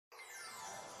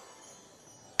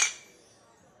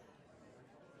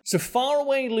So far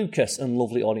away, Lucas and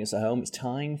lovely audience at home, it's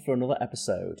time for another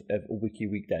episode of Wiki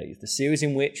Weekdays, the series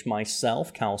in which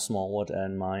myself, Cal Smallwood,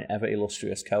 and my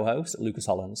ever-illustrious co-host, Lucas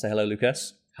Holland. Say hello,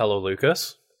 Lucas. Hello,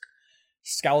 Lucas.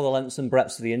 Scour the lengths and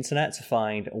breadths of the internet to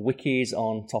find wikis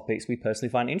on topics we personally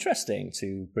find interesting,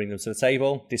 to bring them to the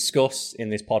table, discuss in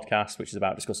this podcast, which is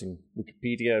about discussing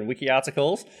Wikipedia and wiki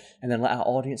articles, and then let our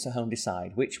audience at home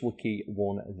decide which wiki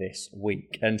won this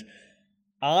week. And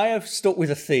I have stuck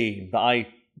with a theme that I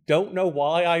don't know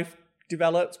why I've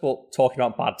developed, but talking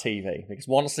about bad TV. Because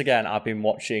once again, I've been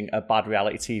watching a bad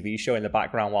reality TV show in the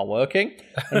background while working,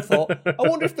 and thought, I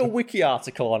wonder if the wiki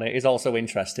article on it is also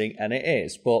interesting, and it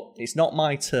is. But it's not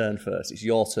my turn first, it's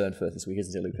your turn first this week,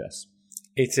 isn't it, Lucas?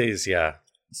 It is, yeah.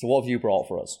 So what have you brought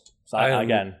for us? So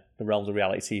again, the realms of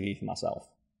reality TV for myself.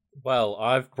 Well,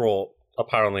 I've brought,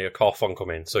 apparently, a cough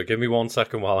oncoming, so give me 1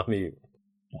 second while I mute.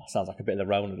 Oh, sounds like a bit of the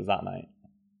Rona, does that, mate?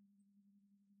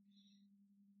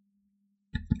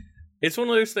 It's one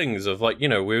of those things of, like, you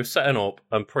know, we were setting up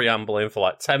and preambling for,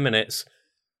 like, 10 minutes,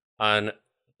 and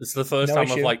it's the first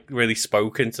time I've, like, really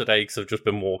spoken today, because I've just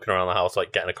been walking around the house,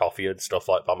 like, getting a coffee and stuff,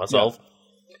 like, by myself.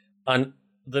 Yeah. And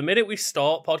the minute we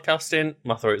start podcasting,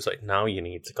 my throat's like, now you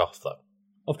need to cough, though.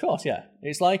 Of course, yeah.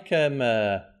 It's like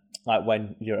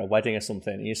when you're at a wedding or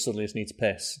something, and you suddenly just need to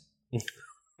piss.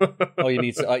 Or you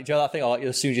need to, like, do you know that thing, like,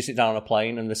 as soon as you sit down on a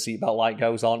plane and the seatbelt light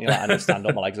goes on, you're like, I need to stand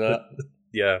up, my legs hurt.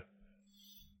 Yeah.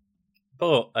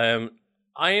 But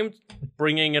I am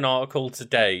bringing an article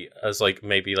today as, like,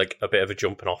 maybe, like, a bit of a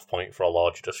jumping off point for a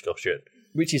larger discussion.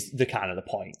 Which is the kind of the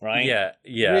point, right? Yeah,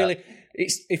 yeah. Really,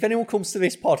 it's, if anyone comes to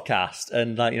this podcast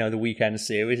and, like, you know, the weekend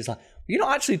series, it's like, you're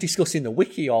not actually discussing the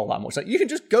wiki all that much. Like, you can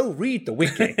just go read the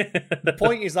wiki. The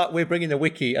point is that we're bringing the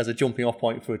wiki as a jumping off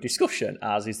point for a discussion,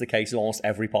 as is the case of almost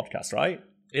every podcast, right?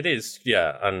 It is,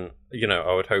 yeah. And, you know,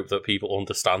 I would hope that people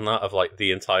understand that, of, like,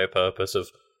 the entire purpose of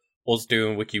us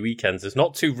doing Wiki Weekends is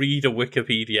not to read a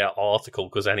Wikipedia article,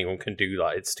 because anyone can do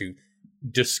that. It's to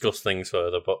discuss things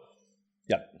further. But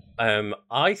yeah,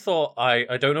 I thought,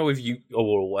 I don't know if you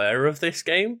are aware of this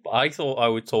game, but I thought I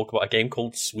would talk about a game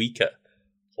called Suika,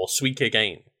 or Suika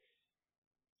Game.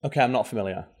 Okay, I'm not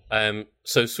familiar.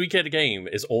 So Suika the Game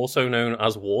is also known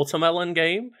as Watermelon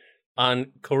Game, and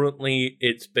currently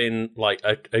it's been, like,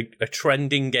 a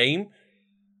trending game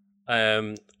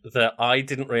that I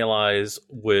didn't realise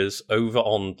was over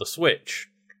on the Switch.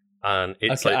 And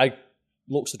it's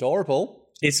looks adorable.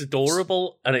 It's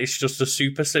adorable, and it's just a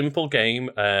super simple game.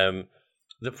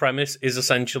 The premise is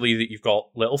essentially that you've got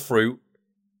little fruit,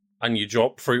 and you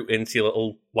drop fruit into your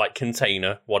little, like,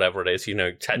 container, whatever it is, you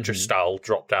know, Tetris-style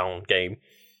drop-down game.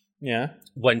 Yeah.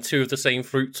 When two of the same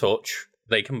fruit touch,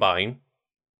 they combine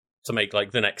to make,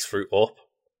 like, the next fruit up.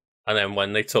 And then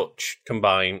when they touch,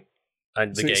 combine.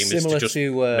 And the game is to just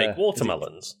make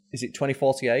watermelons. Is it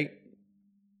 2048?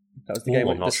 That was the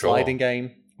game, the sliding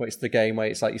game. Where it's the game where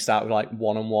it's like you start with, like,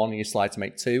 1 and 1, and you slide to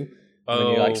make 2. And then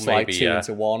you, like, slide maybe, 2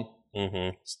 into 1.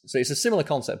 Mm-hmm. So it's a similar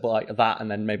concept, but like that, and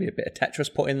then maybe a bit of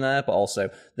Tetris put in there, but also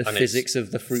the physics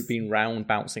of the fruit being round,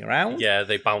 bouncing around. Yeah,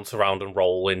 they bounce around and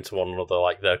roll into one another.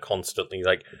 Like, they constantly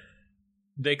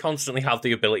have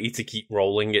the ability to keep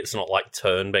rolling. It's not, like,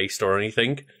 turn-based or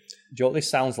anything. Do you know what this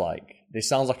sounds like? This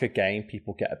sounds like a game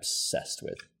people get obsessed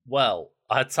with. Well,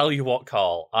 I tell you what,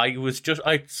 Carl. I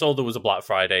saw there was a Black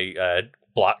Friday,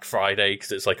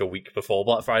 because it's like a week before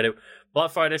Black Friday.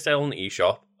 Black Friday sale on the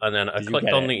eShop, and then I clicked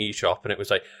on the eShop, and it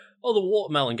was like, oh, the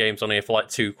Watermelon Game's on here for like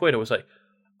 £2. I was like,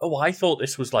 oh, I thought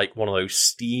this was like one of those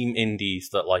Steam indies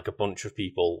that, like, a bunch of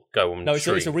people go and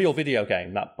stream. No, it's a real video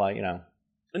game, that, like, you know.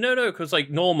 No, because, like,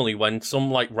 normally when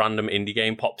some, like, random indie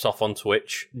game pops off on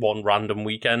Twitch one random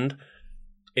weekend,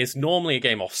 it's normally a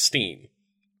game off Steam.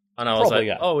 And I was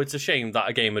oh, it's a shame that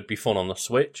a game would be fun on the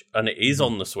Switch. And it is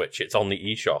on the Switch. It's on the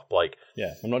eShop. Like,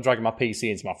 yeah, I'm not dragging my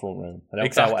PC into my front room. I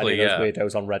don't care what any of those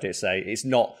weirdos on Reddit say. It's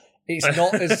not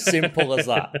as simple as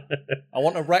that. I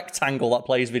want a rectangle that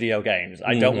plays video games.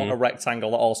 I don't want a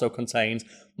rectangle that also contains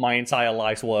my entire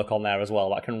life's work on there as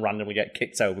well, that can randomly get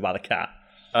kicked over by the cat.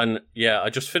 And, yeah, I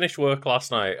just finished work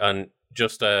last night and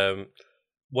just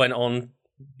went on,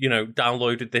 you know,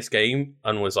 downloaded this game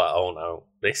and was like, oh no,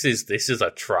 this is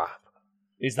a trap.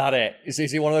 Is that it? Is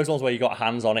it one of those ones where you got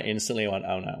hands on it instantly and went,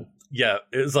 oh no? Yeah,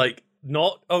 it was like,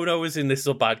 not, oh no, as in this is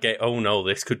a bad game, oh no,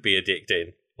 this could be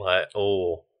addicting. Like,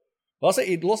 oh. Well,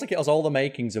 it looks like it has all the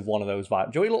makings of one of those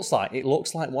vibes. Do you know what it looks like? It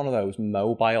looks like one of those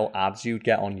mobile ads you'd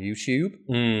get on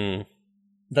YouTube.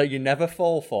 That you never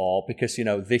fall for because, you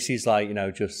know, this is like, you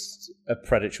know, just a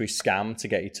predatory scam to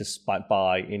get you to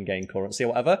buy in-game currency or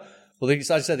whatever. But as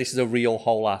I said, this is a real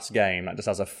whole-ass game that just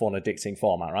has a fun, addicting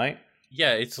format, right?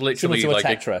 Yeah, it's literally similar to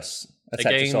like Tetris. a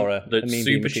game that's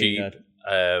super cheap,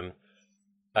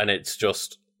 and it's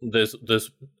just there's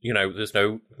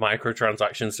no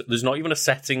microtransactions. There's not even a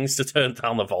settings to turn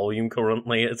down the volume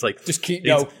currently. It's like just keep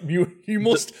you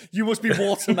must be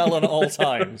watermelon at all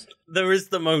times. There is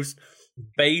the most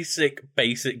basic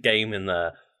game in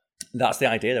there. That's the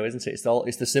idea, though, isn't it?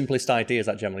 It's the simplest ideas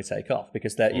that generally take off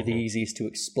because they're the easiest to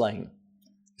explain.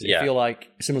 So you feel like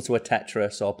similar to a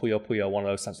Tetris or Puyo Puyo, one of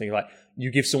those types of things. Like you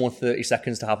give someone 30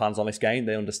 seconds to have hands on this game,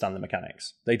 they understand the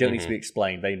mechanics. They don't need to be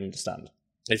explained; they understand.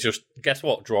 It's just guess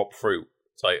what? Drop fruit.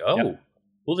 It's like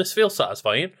well, this feels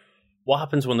satisfying. What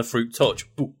happens when the fruit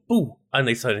touch? Boo boo, and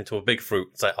they turn into a big fruit.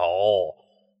 It's like well,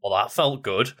 that felt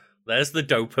good. There's the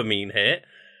dopamine hit.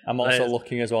 I'm also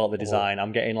looking as well at the design.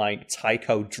 I'm getting like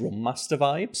Taiko Drum Master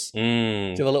vibes. Do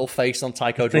you have a little face on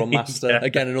Taiko Drum Master?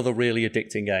 Again, another really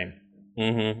addicting game.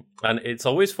 And it's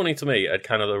always funny to me, and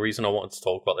kind of the reason I wanted to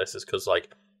talk about this is because,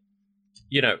 like,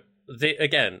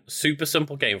 again, super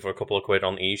simple game for a couple of quid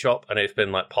on the eShop, and it's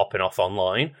been like popping off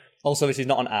online. Also, this is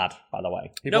not an ad, by the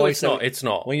way. No, it's not. It's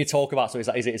not. When you talk about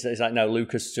something, it's like no,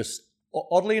 Lucas just,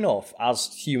 oddly enough, as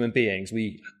human beings,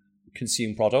 we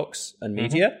consume products and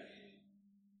media.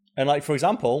 And like, for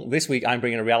example, this week I'm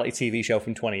bringing a reality TV show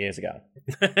from 20 years ago.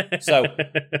 So,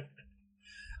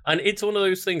 and it's one of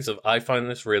those things of I find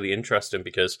this really interesting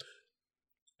because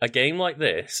a game like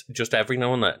this, just every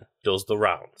now and then, does the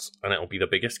rounds, and it'll be the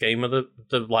biggest game of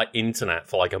the like internet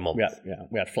for like a month.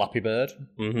 We had Flappy Bird.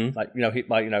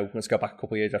 Let's go back a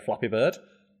couple of years. Flappy Bird.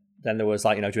 Then there was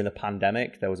during the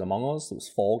pandemic, there was Among Us. There was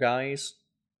Fall Guys.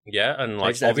 Yeah, and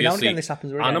like every now and again this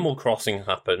happens. Animal Crossing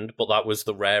happened, but that was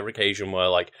the rare occasion where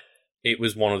like it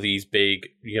was one of these big,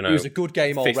 it was a good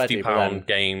game already, £50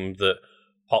 game that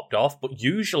popped off. But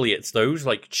usually it's those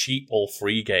like cheap or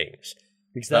free games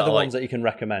because they're the ones that you can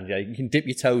recommend. Yeah, you can dip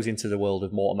your toes into the world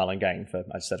of Watermelon game for, as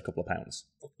I said, a couple of pounds.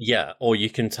 Yeah, or you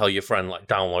can tell your friend like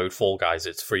download Fall Guys.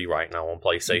 It's free right now on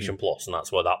PlayStation Plus, and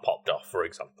that's where that popped off, for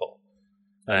example.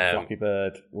 Flappy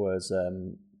Bird was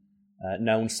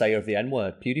known sayer of the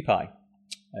N-word, PewDiePie.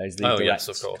 Is the direct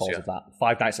cause of that.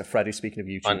 Five Nights at Freddy's, speaking of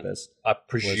YouTubers, and I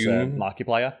presume was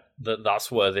Markiplier. That's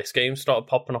where this game started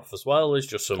popping off as well, is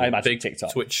just some big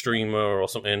TikTok. Twitch streamer or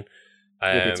something.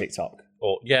 Maybe TikTok.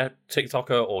 Or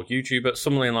TikToker or YouTuber,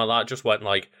 something like that, just went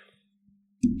like,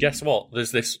 guess what?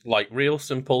 There's this like real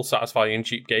simple, satisfying,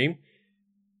 cheap game.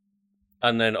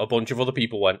 And then a bunch of other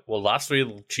people went, well, that's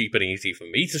real cheap and easy for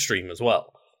me to stream as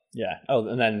well. Yeah. Oh,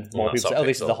 and then more people say,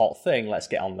 this is the hot thing. Let's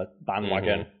get on the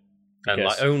bandwagon. And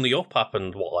like Only Up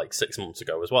happened, 6 months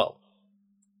ago as well.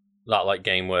 That like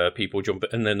game where people jump,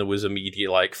 and then there was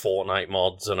immediate like Fortnite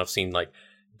mods, and I've seen like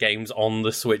games on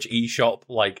the Switch eShop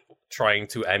like trying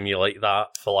to emulate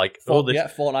that for like.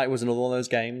 Fortnite was another one of those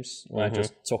games where it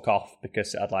just took off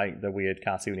because it had like the weird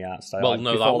cartoony art style. Well,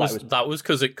 no, that was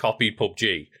because it copied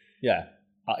PUBG. Yeah,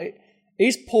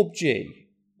 is PUBG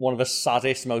one of the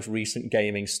saddest, most recent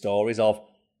gaming stories of?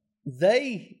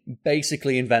 They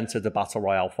basically invented the Battle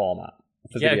Royale format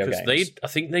for video games. Yeah, because I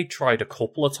think they tried a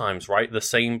couple of times, right? The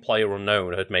same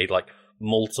PlayerUnknown had made like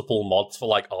multiple mods for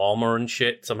like armor and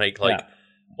shit to make like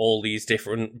all these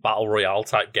different Battle Royale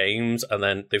type games, and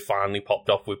then they finally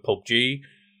popped off with PUBG.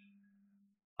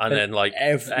 And then like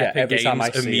Epic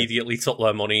Games immediately took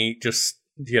their money just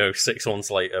 6 months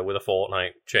later with a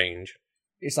Fortnite change.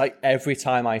 It's like every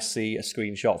time I see a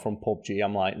screenshot from PUBG,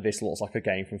 I'm like, this looks like a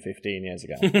game from 15 years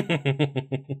ago.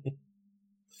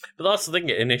 But that's the thing,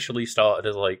 it initially started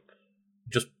as like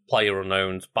just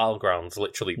PlayerUnknown's Battlegrounds,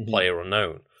 literally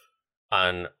PlayerUnknown.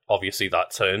 And obviously that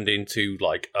turned into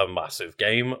like a massive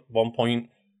game at one point,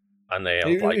 and they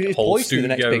had like whole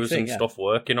studios and stuff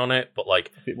working on it. But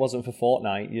like, if it wasn't for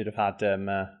Fortnite, you'd have had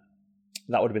that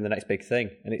would have been the next big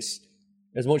thing. And it's,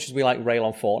 as much as we like rail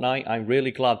on Fortnite, I'm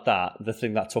really glad that the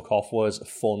thing that took off was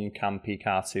fun, campy,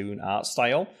 cartoon art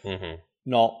style,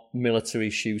 not military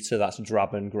shooter that's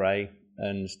drab and grey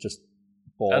and just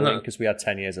boring, because we had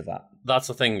 10 years of that. That's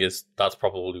the thing, is that's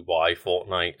probably why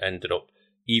Fortnite ended up,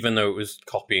 even though it was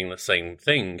copying the same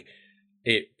thing,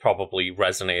 it probably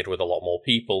resonated with a lot more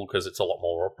people because it's a lot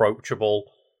more approachable.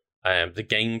 The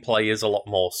gameplay is a lot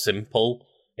more simple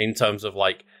in terms of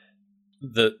like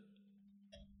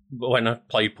when I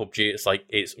play PUBG, it's like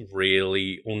it's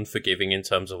really unforgiving in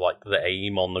terms of like the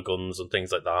aim on the guns and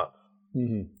things like that.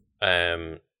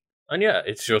 And yeah,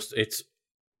 it's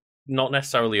not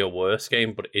necessarily a worse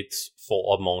game, but it's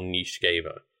for a more niche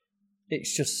gamer.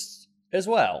 It's just, as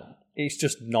well, it's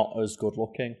just not as good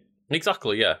looking.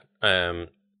 Exactly, yeah.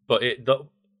 But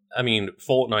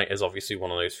Fortnite is obviously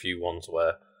one of those few ones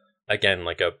where, again,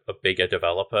 like a bigger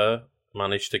developer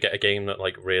managed to get a game that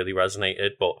like really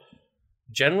resonated, but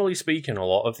generally speaking, a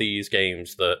lot of these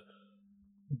games that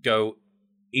go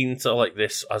into like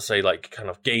this, I say, like kind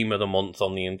of game of the month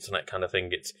on the internet kind of thing,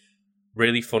 it's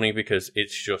really funny because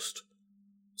it's just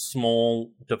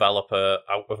small developer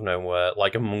out of nowhere,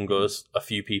 like Among Us, a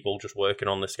few people just working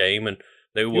on this game, and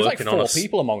they were working on 4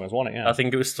 people Among Us, wasn't it? Yeah. I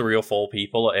think it was 3 or 4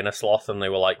 people at Innersloth, and they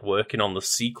were like working on the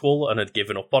sequel and had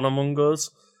given up on Among Us.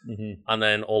 And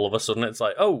then all of a sudden it's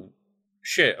like, oh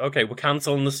shit, okay, we're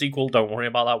cancelling the sequel, don't worry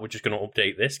about that, we're just going to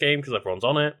update this game because everyone's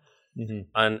on it.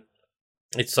 And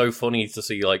it's so funny to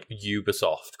see like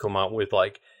Ubisoft come out with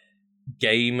like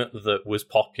game that was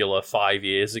popular 5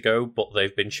 years ago, but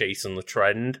they've been chasing the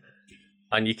trend,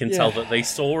 and you can tell that they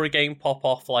saw a game pop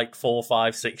off like 4,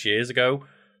 5, 6 years ago,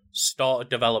 started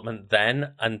development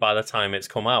then, and by the time it's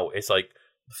come out, it's like,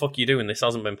 the fuck you doing? This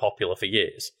hasn't been popular for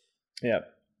years. Yeah,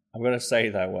 I'm gonna say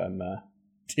though,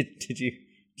 did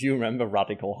you remember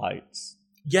Radical Heights?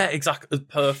 Yeah, exactly.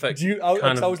 Perfect.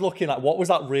 I was looking at what was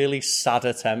that really sad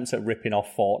attempt at ripping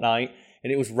off Fortnite.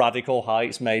 And it was Radical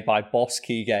Heights, made by Boss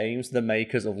Key Games, the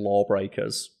makers of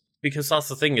Lawbreakers. Because that's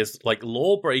the thing, is like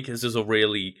Lawbreakers is a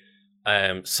really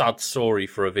sad story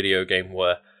for a video game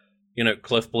where, you know,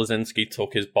 Cliff Bleszinski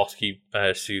took his Boss Key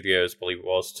Studios, I believe it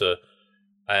was, to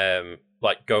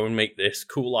like go and make this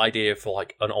cool idea for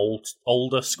like an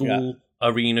older school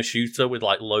arena shooter with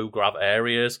like low grav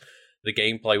areas. The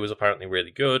gameplay was apparently really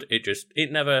good.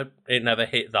 It never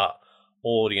hit that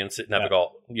audience. It never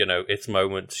got, you know, its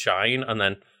moment to shine. And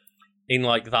then in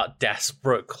like that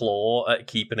desperate claw at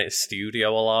keeping its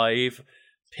studio alive,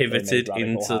 pivoted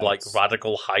into like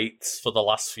Radical Heights for the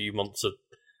last few months of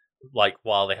like,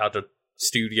 while they had a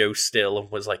studio still,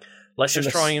 and was like, let's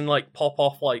just try and like pop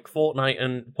off like Fortnite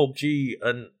and PUBG,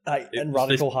 and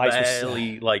Radical Heights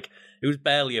it was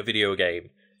barely a video game.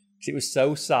 It was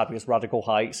so sad because Radical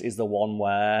Heights is the one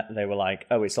where they were like,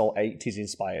 oh, it's all 80s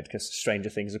inspired because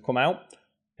Stranger Things have come out.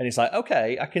 And it's like,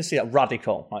 okay, I can see that.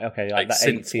 Radical. Like, okay, like that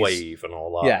synthwave and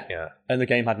all that. Yeah. And the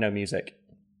game had no music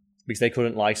because they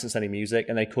couldn't license any music,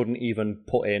 and they couldn't even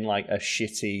put in like a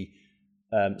shitty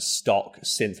stock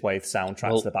synthwave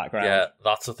soundtrack to the background. Yeah,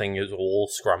 that's the thing, is all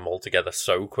scrambled together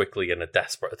so quickly in a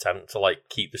desperate attempt to like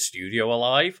keep the studio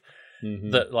alive.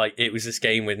 That like it was this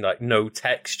game with like no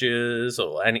textures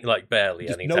or any, like barely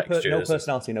just any textures, no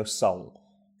personality, no soul.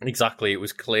 Exactly, it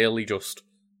was clearly just,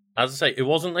 as I say, it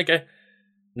wasn't like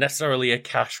necessarily a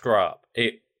cash grab.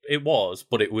 It was,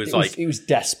 but it was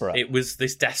desperate. It was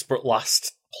this desperate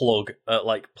last plug at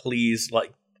like, please,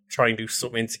 like try and do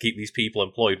something to keep these people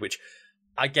employed. Which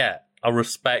I get. I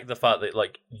respect the fact that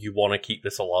like you want to keep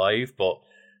this alive, but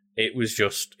it was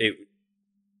just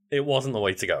it wasn't the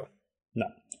way to go. No.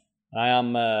 I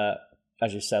am,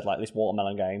 as you said, like this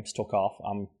Watermelon game's took off.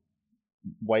 I'm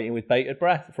waiting with bated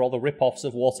breath for all the rip-offs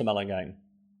of Watermelon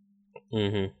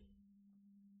game.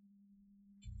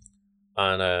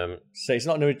 And so it's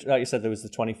not new, like you said, there was the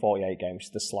 2048 game, which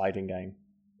is the sliding game.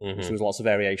 So there's lots of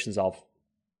variations of.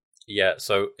 Yeah,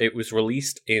 so it was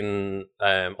released in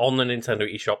on the Nintendo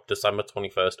eShop December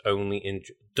 21st, only in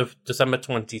December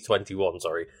 2021,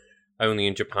 only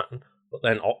in Japan. But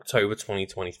then October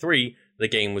 2023, the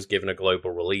game was given a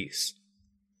global release.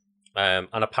 And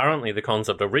apparently the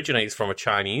concept originates from a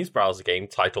Chinese browser game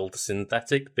titled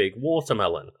Synthetic Big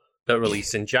Watermelon that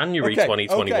released in January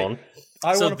 2021.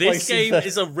 Okay. So this game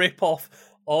is a rip-off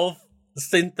of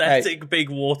Synthetic Big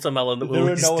Watermelon that there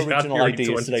released are no original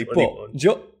ideas today, but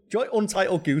do you like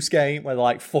Untitled Goose Game where they're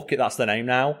like, fuck it, that's the name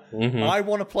now? I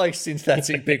want to play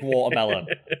Synthetic Big Watermelon.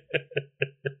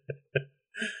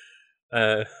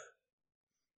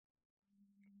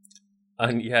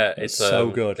 And yeah, it's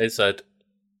so good. It said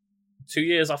 2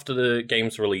 years after the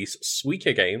game's release,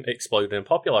 Suika Game exploded in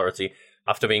popularity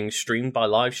after being streamed by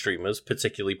live streamers,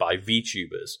 particularly by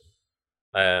VTubers.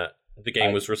 The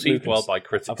game was received well by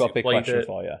critics. I've got a big question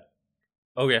for you.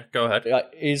 Oh yeah, go ahead.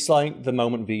 Is like the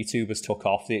moment VTubers took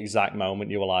off the exact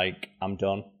moment you were like, I'm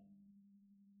done?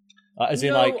 As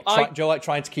in,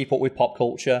 trying to keep up with pop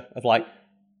culture of like,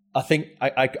 I think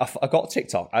I got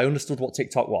TikTok. I understood what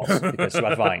TikTok was because you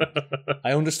had Vine.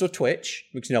 I understood Twitch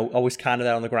because, you know, I was kind of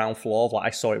there on the ground floor of like, I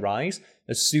saw it rise.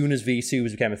 As soon as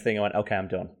VTubers became a thing, I went, okay, I'm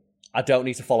done. I don't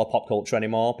need to follow pop culture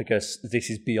anymore because this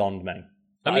is beyond me.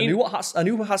 I knew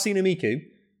Hatsune Miku,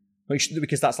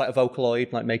 because that's like a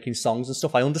Vocaloid, like making songs and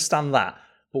stuff. I understand that.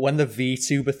 But when the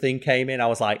VTuber thing came in, I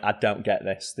was like, I don't get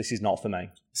this. This is not for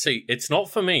me. See, it's not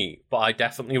for me, but I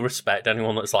definitely respect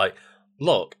anyone that's like,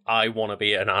 look, I want to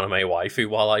be an anime waifu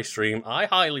while I stream. I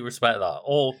highly respect that.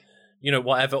 Or, you know,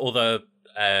 whatever other,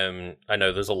 I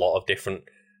know there's a lot of different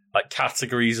like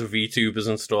categories of VTubers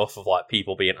and stuff of like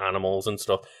people being animals and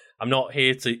stuff. I'm not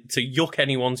here to yuck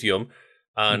anyone's yum.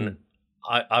 And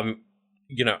I'm,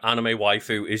 anime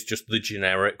waifu is just the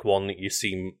generic one that you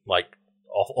see like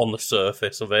off on the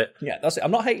surface of it. Yeah, that's it.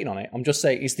 I'm not hating on it. I'm just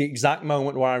saying it's the exact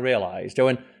moment where I realised,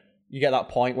 when you get that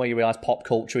point where you realise pop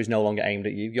culture is no longer aimed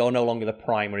at you. You're no longer the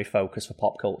primary focus for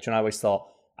pop culture. And I always thought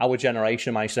our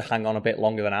generation managed to hang on a bit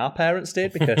longer than our parents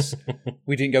did because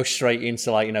we didn't go straight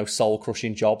into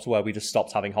soul-crushing jobs where we just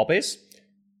stopped having hobbies.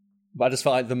 But I just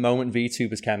felt like the moment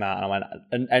VTubers came out and I went,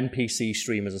 and NPC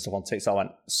streamers and stuff on TikTok, I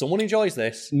went, someone enjoys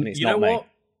this and it's not me. What?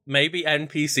 Maybe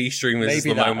NPC streamers is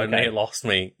the moment it lost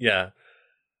me. Yeah.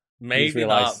 Maybe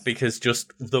that, because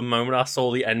just the moment I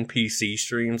saw the NPC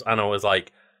streams and I was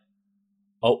like,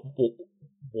 oh,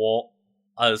 what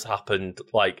has happened?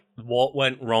 Like, what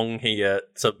went wrong here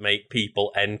to make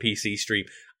people NPC stream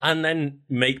and then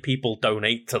make people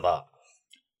donate to that?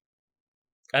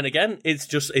 And again, it's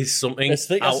something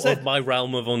out of my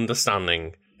realm of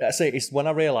understanding. That's it. It's when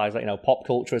I realised that, pop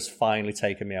culture has finally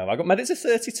taken me over. I got made it to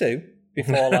 32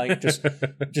 before, just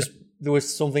there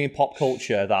was something in pop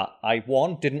culture that I,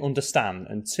 one, didn't understand,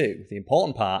 and two, the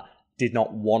important part, did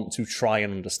not want to try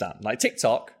and understand. Like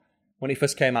TikTok, when it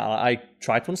first came out, I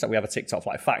tried to understand. We have a TikTok for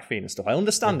like fact feed and stuff. I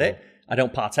understand it. I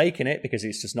don't partake in it because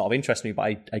it's just not of interest to me, but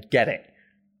I get it.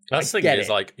 That's the thing is,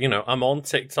 I'm on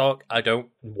TikTok. I don't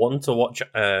want to watch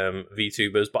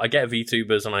VTubers, but I get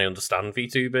VTubers and I understand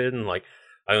VTubing, and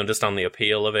I understand the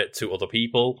appeal of it to other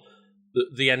people.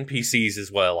 The NPCs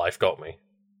is where life got me.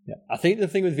 Yeah, I think the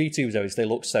thing with VTubers though is they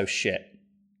look so shit.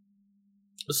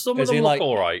 Some of them look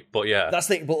alright, but yeah, that's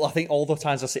the thing. But I think all the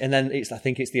times I see, and then I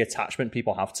think it's the attachment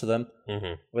people have to them,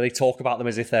 where they talk about them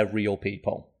as if they're real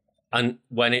people. And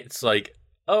when it's like,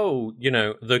 oh,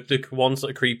 the ones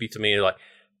that are creepy to me are like,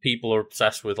 people are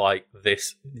obsessed with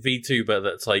this VTuber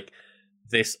that's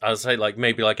this, as I say,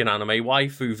 maybe an anime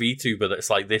waifu VTuber that's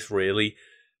this really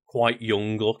quite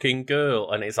young looking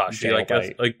girl, and it's actually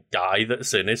a guy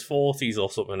that's in his 40s or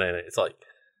something in it. It's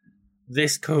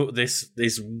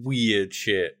this weird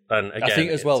shit. And again, I think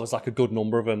as well there's a good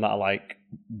number of them that are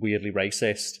weirdly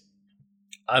racist.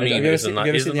 I mean, isn't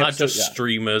that just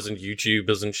streamers and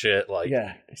YouTubers and shit? Yeah.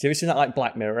 Have you ever seen that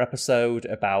Black Mirror episode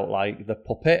about the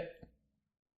puppet?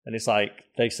 And it's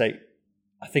they say,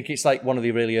 I think it's one of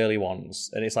the really early ones,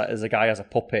 and it's there's a guy has a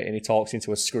puppet and he talks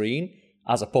into a screen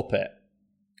as a puppet.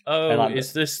 Oh, and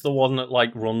is this the one that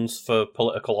runs for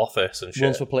political office and shit?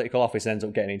 Runs for political office, ends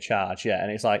up getting in charge, yeah.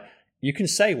 And it's you can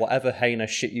say whatever heinous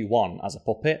shit you want as a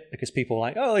puppet because people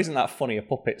are oh, isn't that funny? A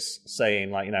puppet's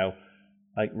saying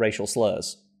racial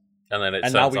slurs. And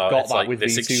then now we've got that with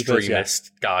this VTubers,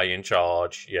 extremist guy in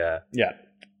charge, yeah. Yeah.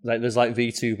 There's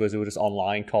VTubers who are just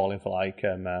online calling for I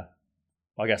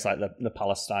guess the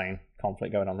Palestine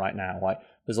conflict going on right now.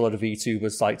 There's a lot of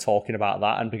VTubers talking about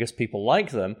that, and because people like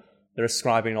them, they're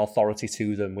ascribing authority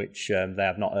to them which they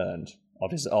have not earned or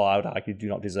I would argue do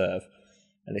not deserve.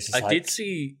 And it's just I did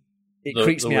see it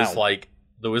creeps me out.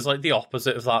 There was the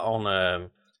opposite of that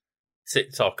on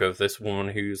TikTok of this woman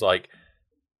who's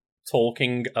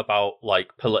talking about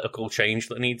political change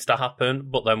that needs to happen,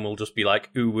 but then we'll just be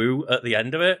ooh woo at the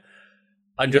end of it,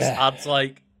 and just adds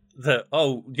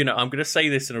I'm gonna say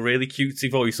this in a really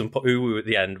cutesy voice and put ooh woo at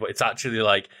the end, but it's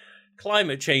actually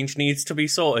climate change needs to be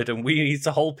sorted and we need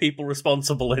to hold people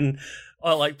responsible in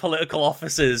political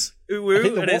offices. Ooh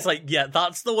woo, and it's yeah,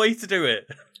 that's the way to do it.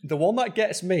 The one that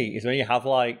gets me is when you have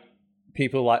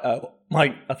people I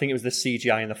think it was the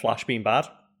CGI in the Flash being bad.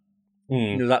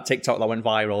 There was that TikTok that went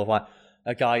viral of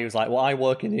a guy who was well, I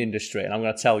work in the industry and I'm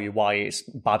going to tell you why it's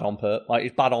bad on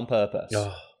it's bad on purpose.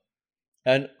 Oh.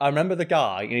 And I remember the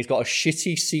guy, and he's got a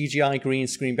shitty CGI green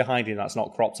screen behind him that's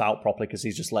not cropped out properly because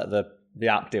he's just let the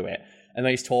app do it. And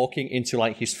then he's talking into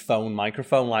his phone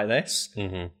microphone like this.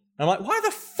 Mm-hmm. And I'm why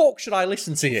the fuck should I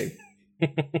listen to you?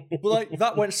 But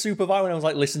that went super viral. I was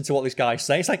listen to what this guy's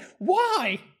saying. It's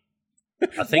why?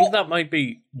 I think that might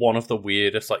be one of the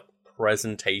weirdest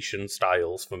presentation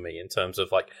styles for me in terms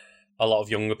of a lot of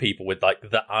younger people with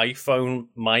the iPhone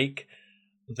mic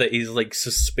that is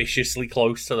suspiciously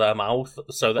close to their mouth,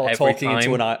 so that talking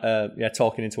into an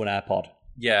AirPod.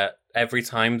 Yeah, every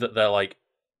time that they're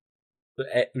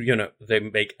they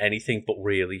make anything but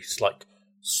really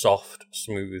soft,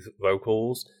 smooth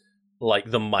vocals,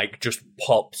 the mic just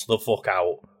pops the fuck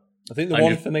out. I think the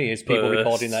one for me is people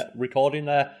recording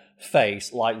their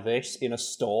face like this in a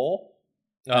store.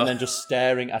 And then just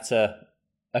staring at a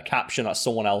caption that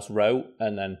someone else wrote.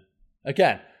 And then,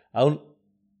 again,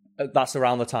 that's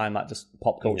around the time that just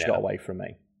pop culture got away from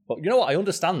me. But you know what? I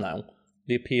understand now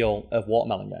the appeal of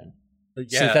Watermelon Game.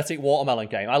 Yeah. Synthetic Watermelon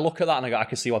Game. I look at that and I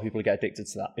can see why people get addicted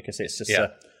to that because it's just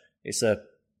it's a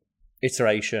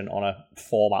iteration on a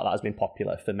format that has been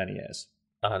popular for many years.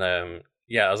 And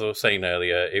Yeah, as I was saying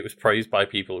earlier, it was praised by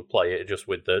people who play it just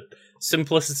with the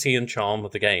simplicity and charm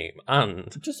of the game.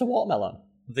 And just a watermelon.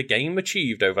 The game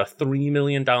achieved over 3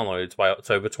 million downloads by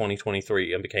October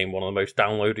 2023 and became one of the most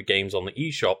downloaded games on the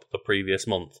eShop the previous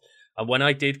month. And when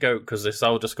I did go, because this is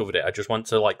how I discovered it, I just went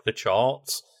to like the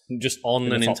charts just on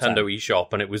the Nintendo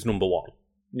eShop, and it was number 1.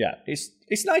 Yeah,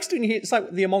 it's nice to hear. It's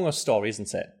like the Among Us story,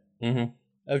 isn't it?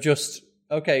 Mm-hmm. Of just,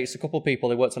 okay, it's a couple of people,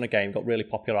 they worked on a game, got really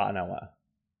popular out of nowhere.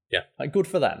 Yeah. Like, good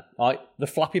for them. Like, the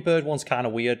Flappy Bird one's kind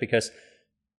of weird because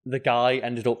the guy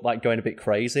ended up like going a bit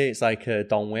crazy. It's like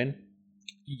Don Win.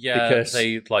 Yeah, because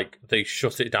they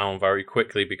shut it down very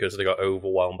quickly because they got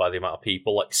overwhelmed by the amount of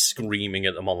people like screaming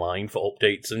at them online for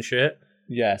updates and shit.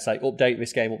 Yeah, it's like, update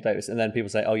this game, update this. And then people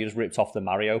say, oh, you just ripped off the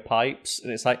Mario pipes.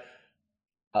 And it's like,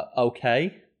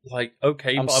 okay. Like,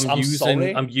 okay, but I'm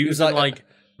using like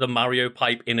the Mario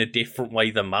pipe in a different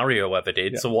way than Mario ever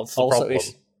did. Yeah. So what's the problem?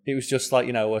 It was just like,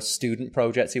 a student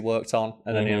project he worked on,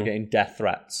 and then he getting death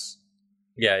threats.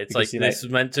 Yeah, it's because, like, this is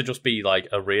meant to just be like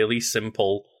a really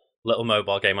simple little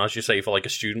mobile game, as you say, for like a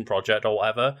student project or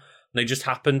whatever. And they just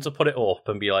happened to put it up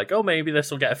and be like, oh, maybe this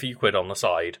will get a few quid on the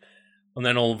side. And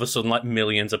then all of a sudden, like,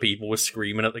 millions of people were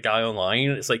screaming at the guy online.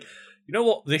 And it's like, you know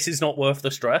what? This is not worth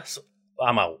the stress.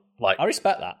 I'm out. Like, I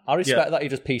respect that. That he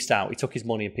just pieced out. He took his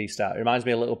money and pieced out. It reminds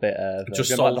me a little bit of...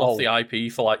 just sold off the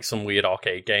IP for like some weird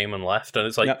arcade game and left. And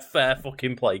it's like, fair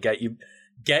fucking play. Get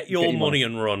your money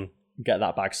and run. Get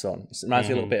that bag, son. It reminds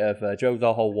me a little bit of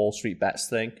the whole Wall Street Bets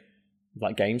thing.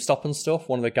 Like GameStop and stuff.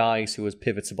 One of the guys who was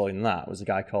pivotal in that was a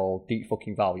guy called Deep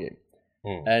Fucking Value.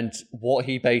 And what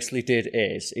he basically did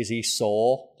is he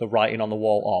saw the writing on the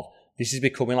wall of, this is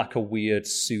becoming like a weird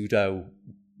pseudo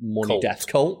money death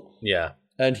cult. Yeah.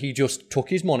 And he just took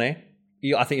his money.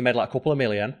 I think he made like a couple of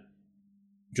million.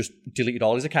 Just deleted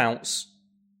all his accounts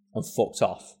and fucked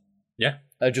off. Yeah.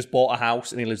 And just bought a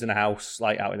house, and he lives in a house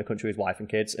like out in the country with his wife and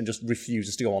kids, and just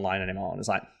refuses to go online anymore. And it's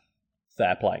like,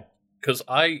 fair play. Because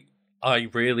I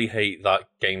really hate that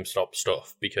GameStop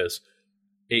stuff because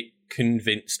it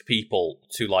convinced people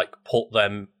to like put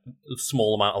them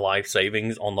small amount of life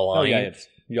savings on the line. Oh,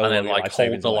 yeah, and then like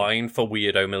hold the line for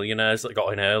weirdo millionaires that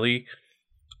got in early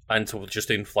and to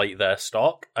just inflate their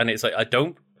stock. And it's like, I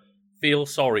don't feel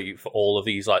sorry for all of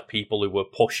these like people who were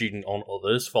pushing on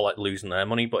others for like losing their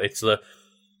money, but it's the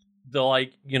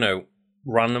like,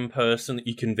 random person that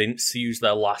you convince to use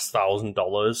their last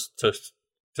 $1,000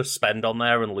 to spend on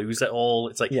there and lose it all.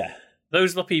 It's like,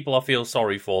 those are the people I feel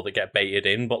sorry for that get baited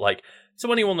in. But like,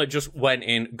 so anyone that just went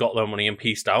in, got their money and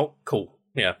pieced out, cool.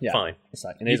 Yeah. Fine. It's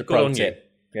like, and here's a pro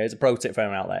tip. Yeah, here's a pro tip for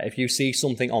everyone out there. If you see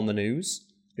something on the news,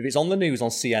 if it's on the news on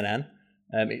CNN,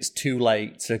 it's too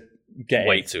late to get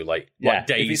way in. Too late. Like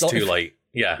days too late.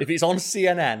 Yeah. If it's on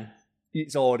CNN,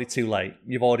 it's already too late.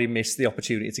 You've already missed the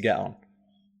opportunity to get on.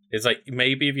 It's like,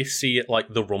 maybe if you see it,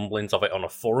 like the rumblings of it on a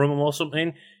forum or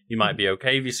something, you might be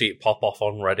okay. If you see it pop off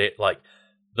on Reddit, like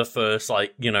the first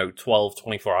 12,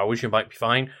 24 hours, you might be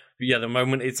fine. But yeah, the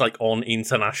moment it's like on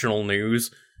international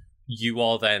news, you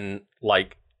are then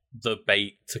like the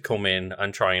bait to come in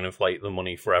and try and inflate the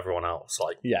money for everyone else.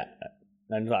 Like, yeah.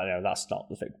 And that's not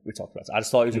the thing we talked about. I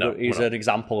just thought it was an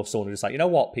example of someone who's like, you know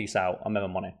what, peace out, I'm in my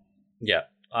money. Yeah,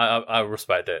 I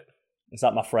respect it. It's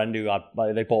like my friend who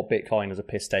they bought Bitcoin as a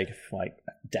piss take like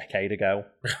a decade ago,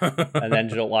 and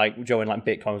ended up like joining like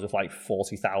Bitcoin was worth like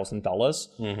 $40,000.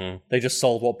 Mm-hmm. They just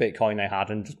sold what Bitcoin they had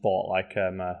and just bought like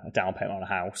a down payment on a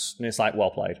house, and it's like,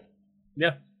 well played.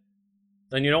 Yeah.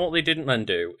 And you know what they didn't then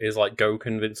do is like go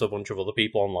convince a bunch of other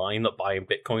people online that buying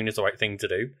Bitcoin is the right thing to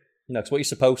do. No, because what you're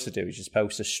supposed to do is you're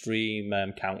supposed to stream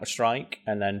Counter-Strike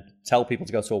and then tell people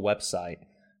to go to a website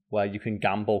where you can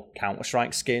gamble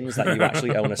Counter-Strike skins that you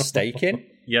actually own a stake in.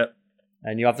 Yep.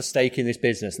 And you have a stake in this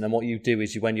business, and then what you do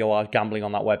is when you are gambling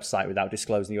on that website without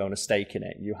disclosing you own a stake in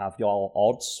it, you have your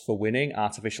odds for winning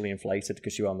artificially inflated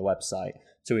because you own the website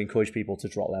to encourage people to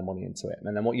drop their money into it.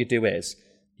 And then what you do is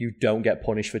you don't get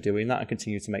punished for doing that and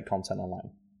continue to make content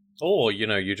online. Or,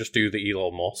 you just do the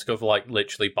Elon Musk of like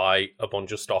literally buy a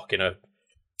bunch of stock in a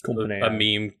company, a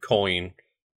meme coin,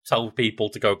 tell people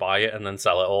to go buy it and then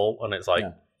sell it all. And it's like,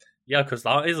 yeah, because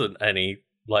that isn't any,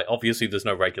 like, obviously there's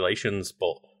no regulations,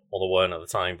 but, or there weren't at the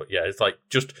time, but yeah, it's like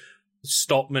just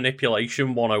stop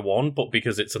manipulation 101, but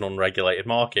because it's an unregulated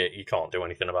market, you can't do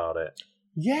anything about it.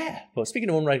 Yeah, but speaking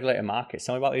of unregulated markets,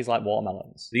 tell me about these like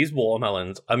watermelons. These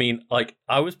watermelons, I mean, like,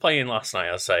 I was playing last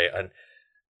night, I say, and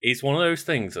it's one of those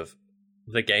things of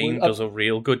the game does a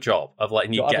real good job of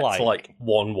letting you get to like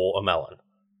one watermelon.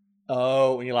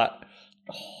 Oh, and you're like,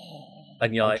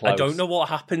 and you're like, I don't know what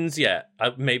happens yet.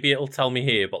 Maybe it'll tell me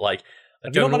here, but like, I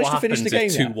don't know what happens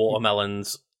if two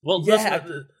watermelons. Well, yeah,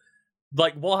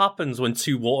 like, what happens when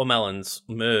two watermelons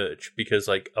merge? Because,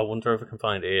 like, I wonder if I can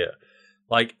find it here.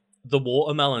 Like, the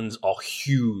watermelons are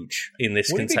huge in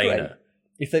this container.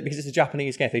 Because it's a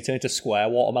Japanese game, if they turn into square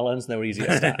watermelons, and they were easy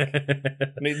to stack.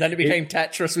 And then it became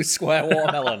Tetris with square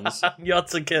watermelons. You had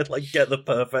to get the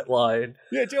perfect line.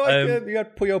 Yeah, do you like you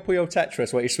had Puyo Puyo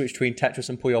Tetris, where you switch between Tetris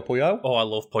and Puyo Puyo? Oh, I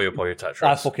love Puyo Puyo Tetris.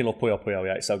 I fucking love Puyo Puyo,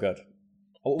 yeah, it's so good.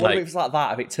 What if it was like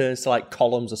that, if it turns to like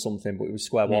columns or something, but it was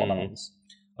square watermelons?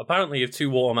 Apparently, if two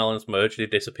watermelons merge, they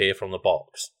disappear from the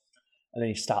box. And then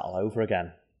you start all over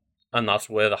again. And that's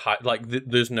where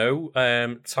there's no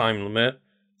time limit.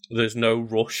 There's no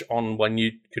rush on when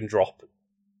you can drop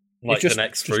the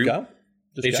next fruit.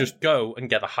 Just go and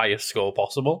get the highest score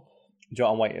possible.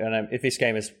 And if this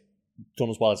game is done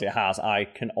as well as it has, I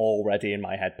can already in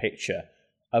my head picture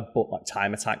a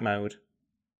time attack mode,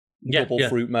 double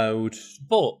fruit mode.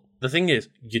 But the thing is,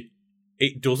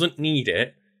 it doesn't need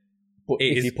it. But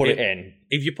if you put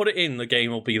it in, the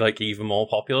game will be like even more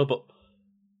popular. But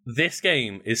this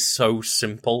game is so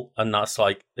simple, and that's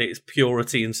like it's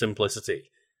purity and simplicity.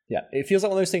 Yeah, it feels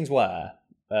like one of those things where,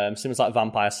 similar to like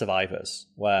Vampire Survivors,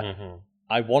 where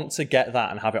I want to get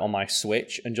that and have it on my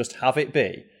Switch and just have it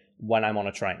be when I'm on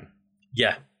a train.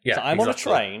 Yeah. So I'm on a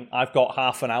train, I've got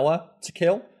half an hour to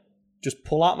kill, just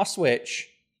pull out my Switch,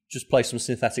 just play some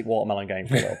synthetic watermelon game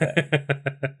for a little bit.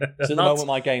 So at the moment,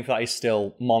 my game for that is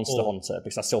still Monster Hunter,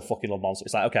 because I still fucking love monsters.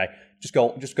 It's like, okay, just go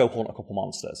hunt a couple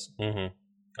monsters. Mm-hmm.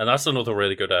 And that's another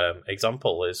really good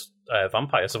example is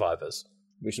Vampire Survivors.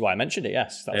 Which is why I mentioned it,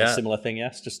 yes. That was a similar thing,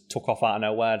 yes. Just took off out of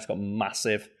nowhere, just got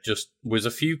massive. Just was a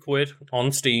few quid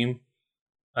on Steam,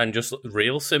 and just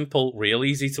real simple, real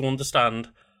easy to understand.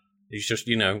 It's just,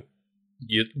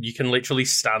 you can literally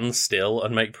stand still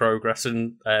and make progress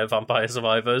in Vampire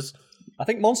Survivors. I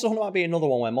think Monster Hunter might be another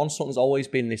one where Monster Hunter's always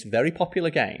been this very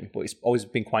popular game, but it's always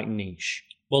been quite niche.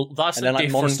 Well, that's and then, like,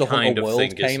 Monster Hunter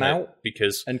World came out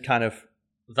because and kind of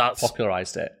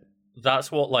popularized it.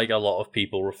 That's what like a lot of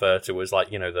people refer to as like,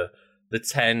 the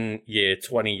 10-year,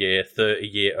 20-year,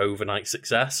 30-year overnight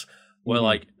success. Where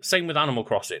like same with Animal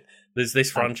Crossing. There's this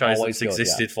franchise that's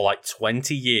existed for like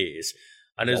 20 years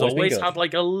and has always had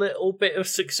like a little bit of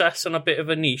success and a bit of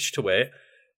a niche to it.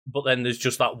 But then there's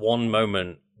just that one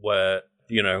moment where,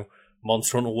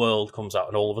 Monster Hunter World comes out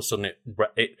and all of a sudden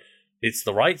it's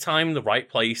the right time, the right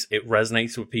place, it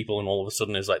resonates with people, and all of a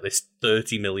sudden it's like this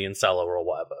 30 million seller or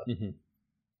whatever. Mm-hmm.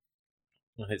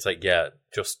 It's like,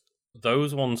 just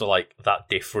those ones are like that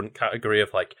different category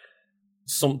of like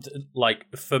something.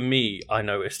 Like for me, I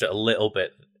noticed it a little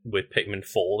bit with Pikmin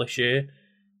 4 this year.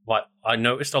 Like I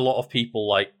noticed a lot of people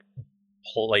like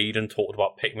played and talked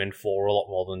about Pikmin 4 a lot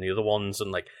more than the other ones,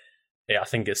 and like I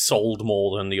think it sold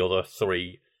more than the other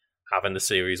three having the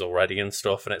series already and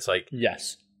stuff. And it's like,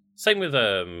 yes, same with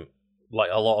like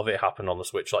a lot of it happened on the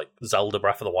Switch, like Zelda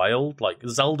Breath of the Wild. Like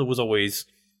Zelda was always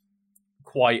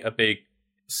quite a big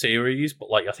series, but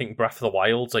like I think Breath of the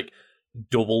Wild's like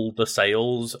double the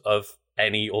sales of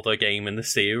any other game in the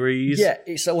series. Yeah,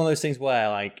 it's one of those things where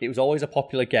like it was always a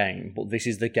popular game, but this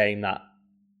is the game that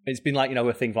it's been like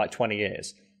a thing for like 20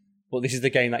 years. But this is the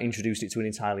game that introduced it to an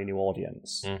entirely new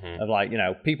audience of like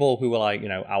people who were like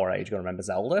our age gonna remember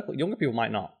Zelda, but younger people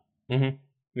might not.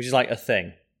 Which is like a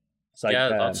thing. It's like,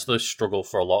 that's the struggle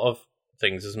for a lot of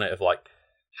things, isn't it? Of like,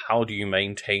 how do you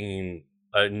maintain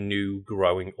a new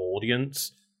growing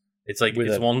audience? It's like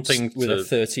it's one thing with a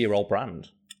 30-year-old brand.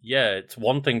 Yeah, it's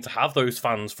one thing to have those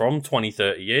fans from 20,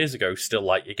 30 years ago still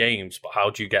like your games, but how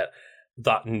do you get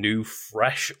that new,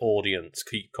 fresh audience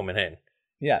keep coming in?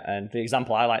 Yeah, and the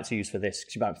example I like to use for this,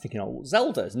 because you might be thinking,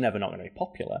 Zelda's never not going to be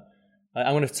popular.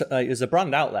 I'm going to. There's a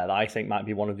brand out there that I think might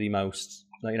be one of the most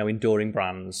enduring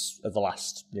brands of the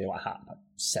last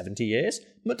 70 years.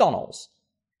 McDonald's.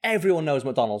 Everyone knows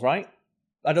McDonald's, right?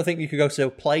 I don't think you could go to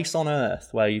a place on Earth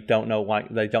where they don't know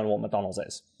what McDonald's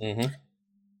is. Mm-hmm.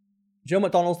 Joe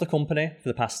McDonald's, the company, for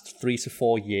the past 3 to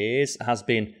 4 years, has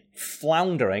been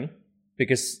floundering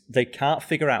because they can't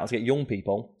figure out how to get young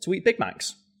people to eat Big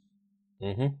Macs.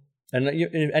 Mm-hmm.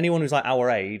 And anyone who's like our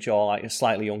age or like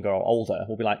slightly younger or older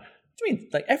will be like, "What do you mean?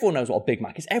 Like everyone knows what a Big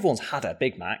Mac is? Everyone's had a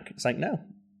Big Mac." It's like, no.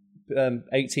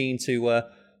 18 to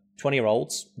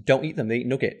 20-year-olds don't eat them; they eat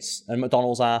nuggets. And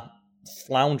McDonald's are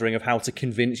floundering of how to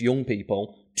convince young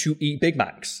people to eat Big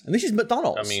Macs. And this is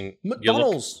McDonald's. I mean,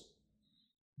 McDonald's.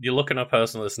 You're looking at a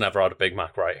person that's never had a Big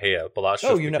Mac right here, but that's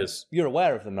just because you're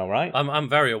aware of them, though, right? I'm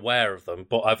very aware of them,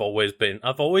 but I've always been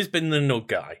the nug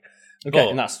guy. Okay,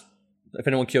 and that's, if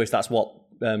anyone's curious, that's what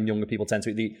younger people tend to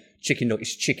eat. The chicken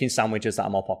nuggets, chicken sandwiches that are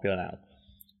more popular now.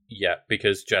 Yeah,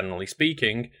 because generally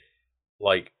speaking,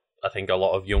 like I think a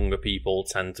lot of younger people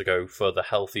tend to go for the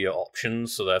healthier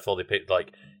options, so therefore they pick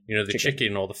like, you know, the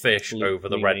chicken or the fish over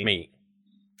the red meat.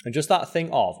 And just that thing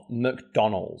of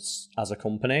McDonald's as a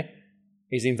company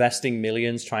is investing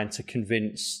millions trying to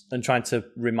convince and trying to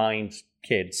remind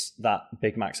kids that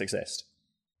Big Macs exist.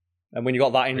 And when you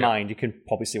got that in mind, you can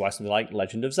probably see why something like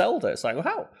Legend of Zelda. It's like, well,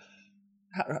 how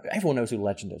everyone knows who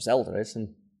Legend of Zelda is,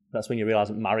 and that's when you realise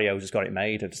that Mario just got it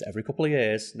made. Just every couple of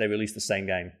years, they release the same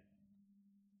game.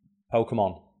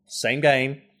 Pokemon, same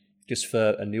game, just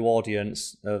for a new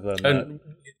audience of. And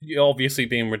you're obviously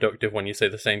being reductive when you say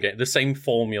the same game, the same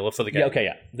formula for the game.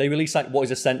 Yeah, they release like what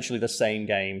is essentially the same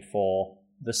game for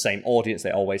the same audience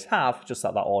they always have, just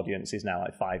that audience is now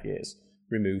like 5 years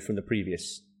removed from the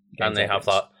previous game. And they have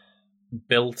that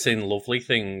built-in lovely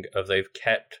thing of they've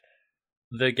kept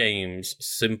the games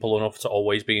simple enough to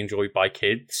always be enjoyed by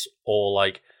kids, or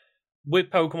like with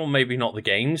Pokemon, maybe not the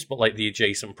games, but like the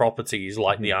adjacent properties,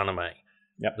 like the anime.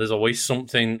 Yep. There's always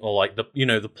something, or like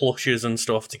the plushes and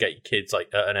stuff to get your kids like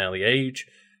at an early age,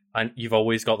 and you've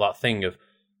always got that thing of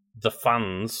the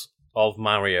fans of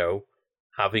Mario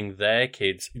having their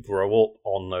kids grow up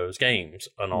on those games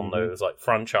and on those like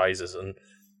franchises, and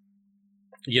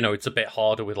you know, it's a bit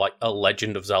harder with like a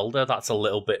Legend of Zelda that's a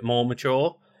little bit more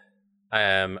mature.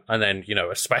 And then, you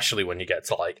know, especially when you get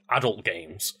to like adult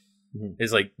games,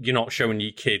 it's like you're not showing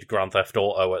your kid Grand Theft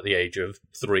Auto at the age of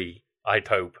 3, I'd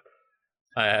hope.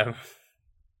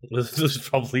 There's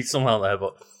probably some out there,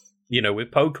 but you know,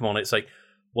 with Pokemon, it's like,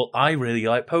 well, I really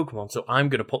like Pokemon, so I'm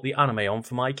going to put the anime on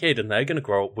for my kid, and they're going to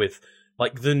grow up with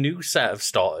like the new set of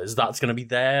starters. That's going to be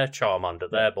their Charmander,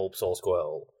 their Bulbasaur,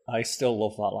 Squirtle. I still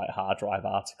love that like hard drive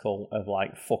article of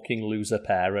like fucking loser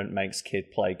parent makes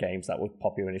kid play games that were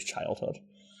popular in his childhood.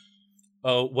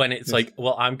 Oh, when it's like,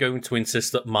 well, I'm going to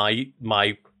insist that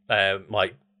my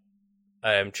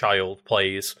child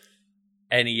plays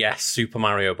NES Super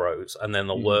Mario Bros. And then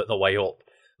they'll work their way up.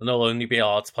 And they'll only be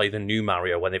able to play the new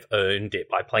Mario when they've earned it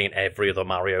by playing every other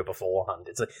Mario beforehand.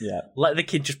 It's like, let the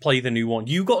kid just play the new one.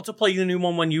 You got to play the new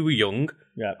one when you were young.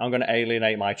 Yeah, I'm going to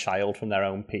alienate my child from their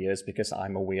own peers because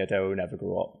I'm a weirdo who never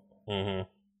grew up. Mm-hmm.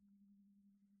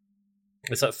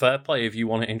 It's like fair play if you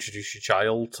want to introduce your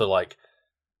child to like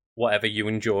whatever you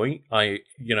enjoy. I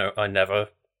never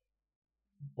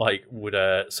like would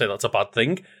say that's a bad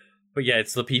thing. But yeah,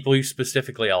 it's the people who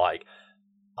specifically are like,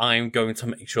 I'm going to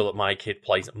make sure that my kid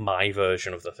plays my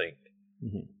version of the thing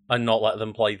and not let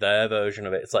them play their version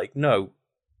of it. It's like, no,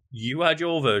 you had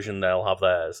your version, they'll have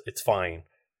theirs. It's fine.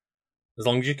 As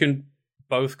long as you can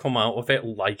both come out of it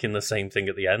liking the same thing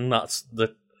at the end, that's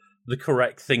the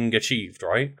correct thing achieved,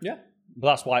 right? Yeah. But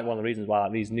that's why one of the reasons why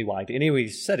like, these new ideas... Anyway, he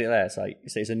said it there,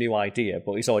 it's a new idea,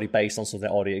 but it's already based on something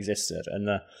that already existed. And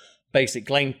the basic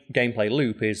gameplay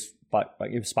loop is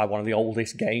by one of the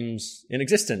oldest games in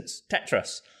existence,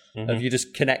 Tetris. If you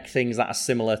just connect things that are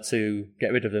similar to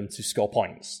get rid of them to score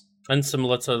points. And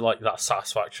similar to like that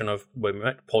satisfaction of when we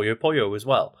met Puyo Puyo as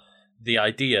well. The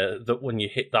idea that when you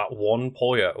hit that one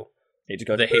Puyo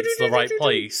that hits the right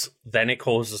place, then it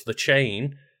causes the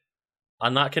chain.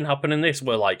 And that can happen in this,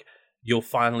 where like you'll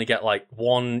finally get like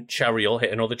one cherry will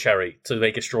hit another cherry to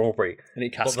make a strawberry. And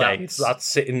it cascades. That's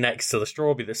sitting next to the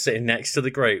strawberry, that's sitting next to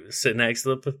the grape, that's sitting next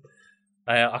to the...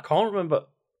 I can't remember...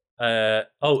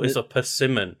 it's a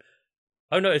persimmon.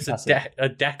 Oh no, it's a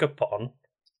decapon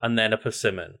and then a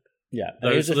persimmon. Yeah.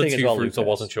 Those are the two fruits. I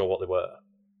wasn't sure what they were.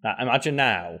 Now, imagine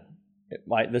now,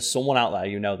 like there's someone out there,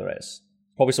 you know there is.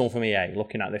 Probably someone from EA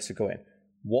looking at this and going,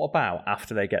 what about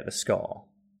after they get the score?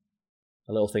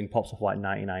 A little thing pops up like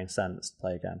 99 cents to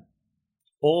play again.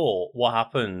 Or what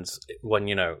happens when,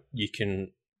 you know, you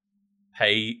can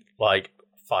pay like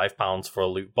 £5 for a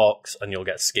loot box and you'll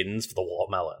get skins for the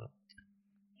watermelon.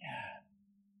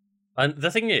 Yeah. And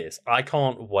the thing is, I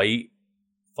can't wait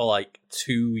for like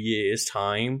 2 years'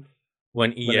 time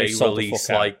when EA release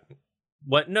like...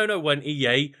 when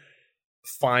EA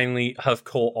finally have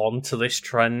caught on to this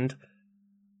trend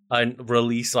and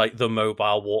release like the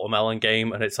mobile watermelon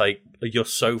game, and it's like you're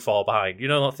so far behind. You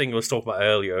know that thing I was talking about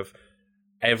earlier of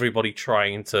everybody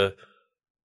trying to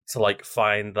like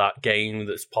find that game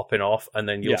that's popping off, and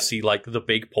then you'll see like the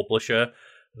big publisher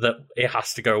that it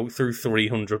has to go through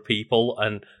 300 people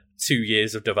and 2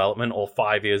 years of development or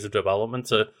 5 years of development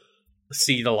to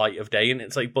see the light of day, and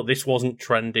it's like, but this wasn't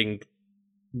trending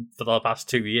for the past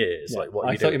 2 years. Like, what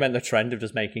I thought you meant the trend of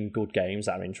just making good games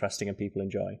that are interesting and people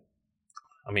enjoy.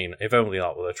 I mean, if only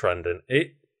that were the trend. And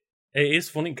it is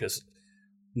funny because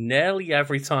nearly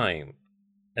every time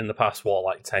in the past,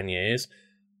 10 years,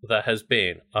 there has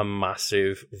been a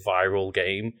massive viral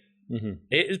game. Mm-hmm.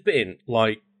 It has been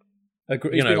like,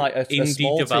 been like a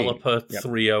indie developer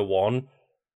 301.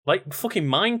 Like, fucking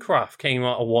Minecraft came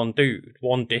out of one dude,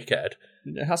 one dickhead.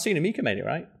 Hatsune Miku made it,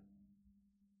 right?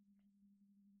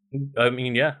 I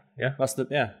mean, yeah. That's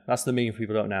the meme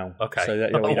people don't know. Okay. So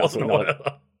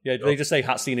they just say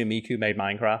Hatsune Miku made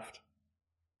Minecraft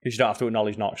because you don't have to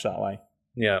acknowledge Notch that way.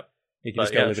 Yeah, you can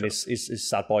just go live in his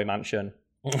sad boy mansion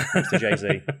next to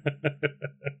Jay-Z.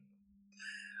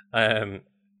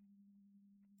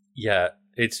 Yeah,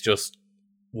 it's just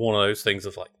one of those things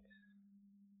of like,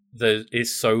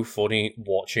 it's so funny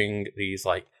watching these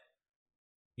like,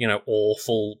 you know,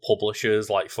 awful publishers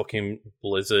like fucking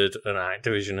Blizzard and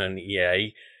Activision and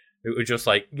EA. It was just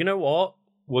like, you know what?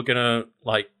 We're gonna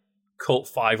like cut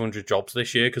 500 jobs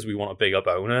this year because we want a bigger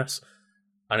bonus.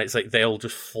 And it's like they'll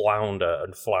just flounder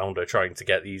trying to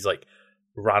get these like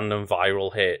random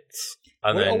viral hits.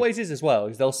 And it always is as well,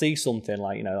 is they'll see something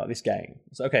like, you know, like this game.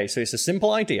 So, okay, so it's a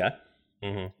simple idea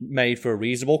made for a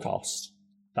reasonable cost.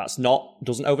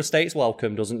 Doesn't overstay its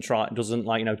welcome, doesn't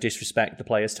like, you know, disrespect the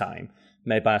player's time.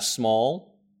 Made by a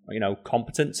small, you know,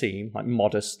 competent team, like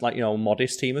modest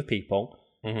team of people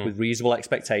with reasonable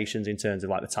expectations in terms of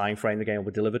like the time frame the game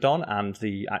will be delivered on and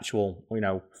the actual, you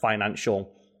know,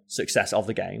 financial success of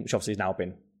the game, which obviously has now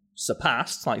been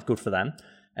surpassed. Like, it's good for them.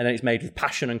 And then it's made with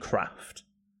passion and craft.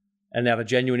 And they have a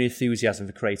genuine enthusiasm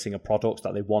for creating a product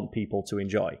that they want people to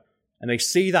enjoy. And they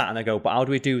see that and they go, but how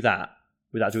do we do that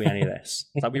without doing any of this?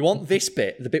 It's like, we want this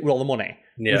bit, the bit with all the money.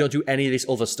 Yeah. We don't do any of this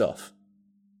other stuff.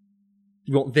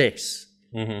 We want this.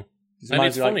 And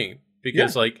it's funny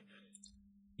because, like,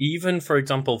 even, for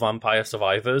example, Vampire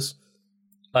Survivors,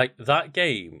 like, that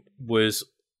game was,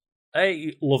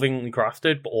 A, lovingly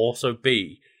crafted, but also,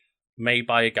 B, made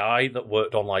by a guy that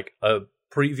worked on, like,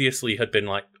 previously had been,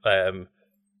 like,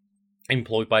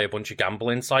 employed by a bunch of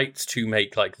gambling sites to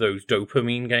make, like, those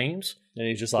dopamine games. And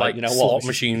he's just like, you know what? Slot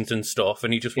machines and stuff,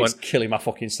 and he just went... killing my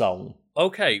fucking soul.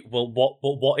 Okay, well,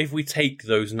 what if we take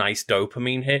those nice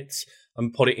dopamine hits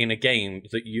and put it in a game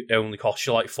that only costs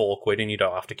you like £4 and you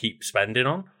don't have to keep spending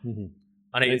on?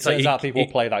 And it turns out people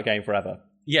play that game forever.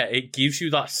 Yeah, it gives you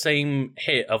that same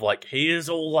hit of like, here's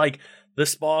all like the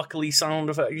sparkly sound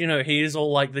effect, you know, here's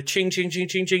all like the ching, ching, ching,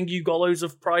 ching, ching, you got loads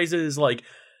of prizes, like,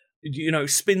 you know,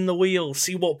 spin the wheel,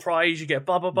 see what prize you get,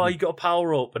 blah, blah, blah, you got a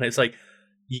power up. And it's like,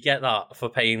 you get that for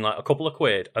paying like a couple of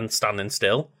quid and standing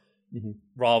still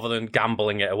rather than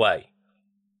gambling it away.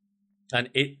 And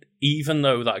even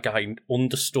though that guy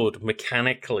understood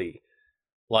mechanically,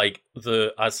 like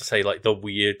the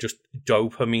weird just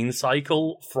dopamine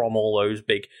cycle from all those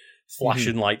big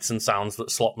flashing lights and sounds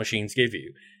that slot machines give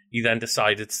you, he then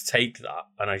decided to take that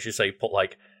and, I should say, put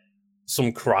like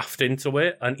some craft into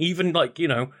it, and even like, you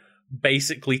know,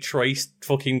 basically traced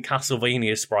fucking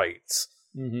Castlevania sprites.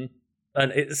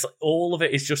 And it's all of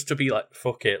it is just to be like,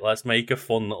 fuck it, let's make a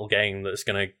fun little game that's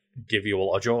going to give you a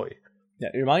lot of joy. Yeah,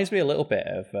 it reminds me a little bit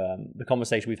of the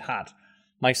conversation we've had.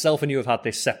 Myself and you have had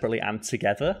this separately and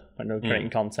together when we're creating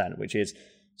content, which is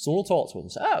someone will talk to us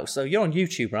and say, oh, so you're on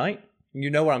YouTube, right? You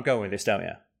know where I'm going with this, don't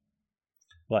you?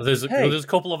 Like, there's a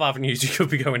couple of avenues you could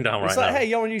be going down right now. Hey,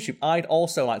 you're on YouTube. I'd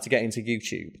also like to get into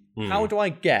YouTube. How do I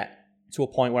get to a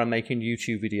point where I'm making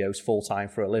YouTube videos full-time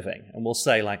for a living? And we'll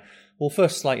say, like, well,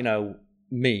 first, like, you know,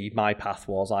 my path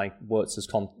was I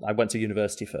went to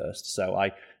university first, so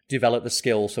I developed the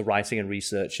skills for writing and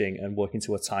researching and working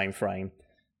to a time frame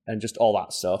and just all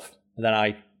that stuff. And then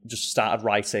I just started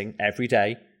writing every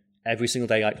single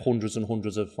day, like hundreds and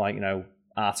hundreds of, like, you know,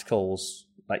 articles,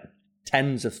 like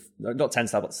thousands,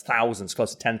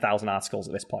 close to 10,000 articles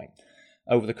at this point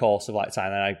over the course of like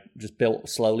time. And I just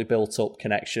slowly built up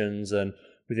connections and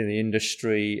within the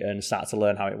industry and started to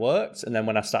learn how it worked. And then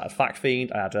when I started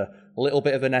FactFiend, I had a little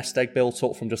bit of a nest egg built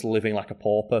up from just living like a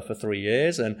pauper for 3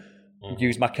 years and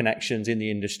used my connections in the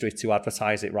industry to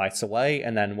advertise it right away.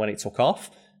 And then when it took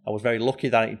off, I was very lucky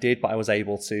that it did, but I was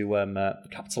able to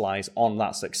capitalize on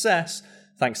that success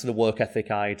thanks to the work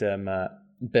ethic I'd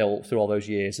built through all those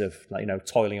years of, like, you know,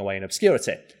 toiling away in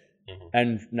obscurity.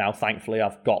 And now, thankfully,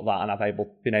 I've got that and I've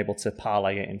been able to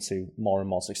parlay it into more and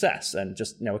more success and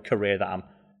just, you know, a career that I'm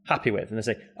happy with. And they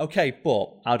say, okay, but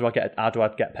how do I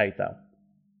get paid though?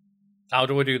 How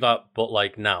do I do that, but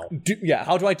like now?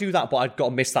 How do I do that, but I've got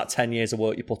to miss that 10 years of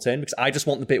work you put in? Because I just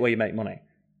want the bit where you make money.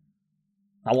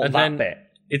 I want that bit.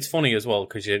 It's funny as well,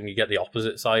 because you get the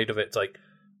opposite side of it. It's like,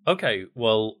 okay,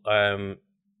 well,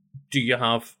 do you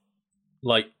have,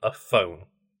 like, a phone?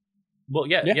 Well,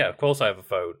 yeah, of course I have a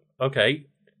phone. Okay,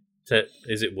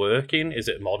 is it working? Is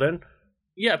it modern?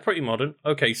 Yeah, pretty modern.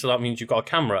 Okay, so that means you've got a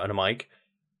camera and a mic.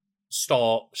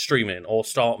 start streaming or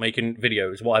start making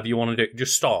videos, whatever you want to do.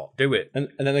 Just do it. And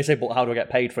then they say, but how do I get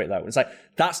paid for it, though? And it's like,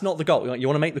 that's not the goal. You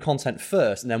want to make the content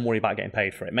first and then worry about getting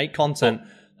paid for it. Make content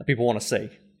that people want to see.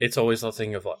 It's always that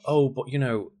thing of like, oh, but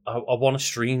I want to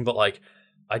stream, but like,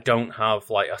 I don't have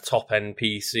like a top-end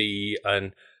PC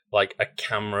and like a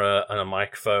camera and a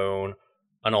microphone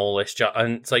and all this jazz.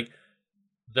 And it's like,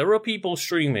 there are people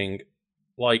streaming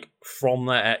like from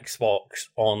their Xbox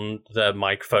on their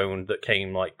microphone that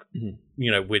came like,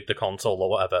 with the console or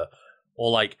whatever,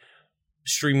 or like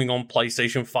streaming on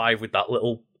PlayStation 5 with that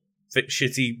little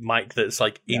shitty mic that's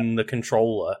like in the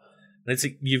controller. And it's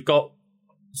like, you've got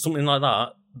something like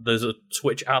that. There's a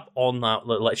Twitch app on that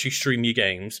lets you stream your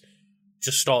games.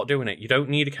 Just start doing it. You don't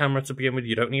need a camera to begin with.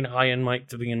 You don't need a high-end mic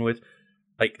to begin with.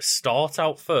 Like, start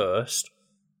out first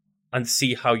and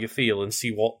see how you feel and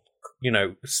see what,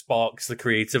 sparks the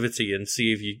creativity and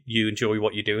see if you enjoy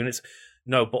what you're doing. It's,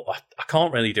 no, but I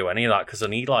can't really do any of that because I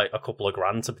need, like, a couple of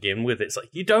grand to begin with. It's like,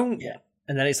 you don't. Yeah.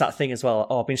 And then it's that thing as well,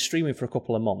 I've been streaming for a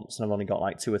couple of months and I've only got,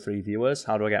 like, 2 or 3 viewers.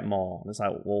 How do I get more? And it's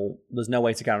like, well, there's no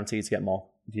way to guarantee to get more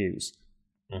views.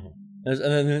 Mm-hmm. And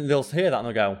then they'll hear that and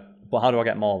they'll go, but how do I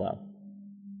get more, though?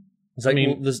 It's like,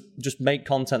 there's just make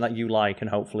content that you like and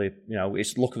hopefully,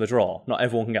 it's luck of the draw. Not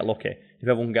everyone can get lucky. If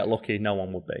everyone can get lucky, no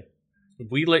one would be.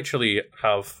 We literally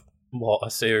have, a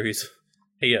series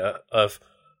here of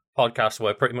podcasts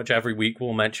where pretty much every week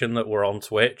we'll mention that we're on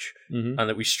Twitch and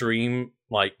that we stream,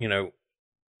 like,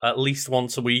 at least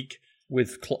once a week.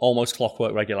 With almost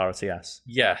clockwork regularity, yes.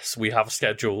 Yes, we have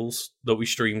schedules that we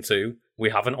stream to. We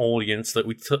have an audience that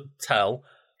we tell.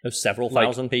 There's several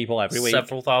thousand people every week.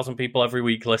 Several thousand people every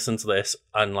week listen to this,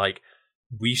 and like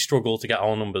we struggle to get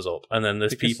our numbers up. And then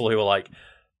there's people who are like,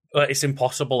 it's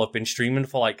impossible. I've been streaming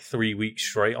for like 3 weeks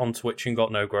straight on Twitch and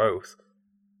got no growth.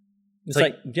 It's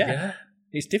like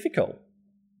it's difficult.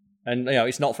 And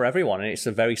it's not for everyone, and it's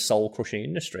a very soul-crushing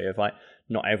industry of like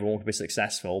not everyone can be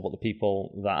successful, but the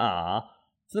people that are,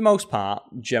 for the most part,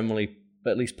 generally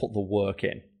at least put the work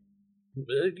in.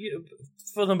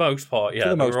 For the most part,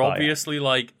 yeah. There are obviously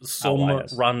like some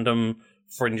outliers. Random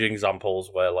fringe examples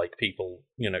where like people,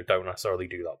 don't necessarily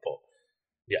do that, but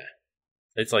yeah.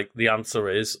 It's like the answer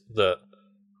is that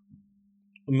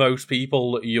most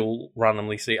people that you'll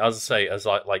randomly see, as I say, as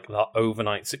like that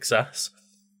overnight success,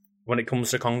 when it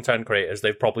comes to content creators,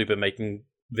 they've probably been making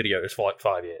videos for like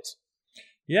 5 years.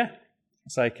 Yeah.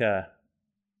 It's like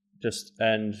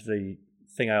and the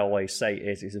thing I always say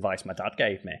is advice my dad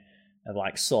gave me. Of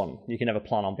like, son, you can never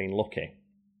plan on being lucky,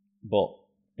 but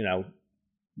no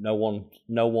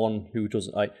one who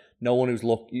doesn't like no one who's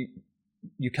lucky.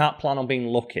 You can't plan on being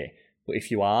lucky, but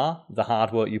if you are, the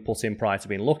hard work you put in prior to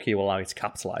being lucky will allow you to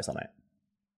capitalize on it.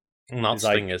 And that's the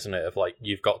thing, isn't it? Of like,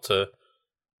 you've got to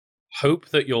hope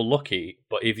that you're lucky,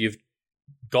 but if you've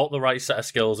got the right set of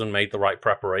skills and made the right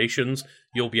preparations,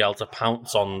 you'll be able to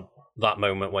pounce on that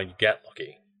moment when you get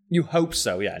lucky. You hope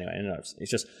so, yeah. Anyway,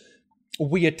 it's just a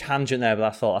weird tangent there, but I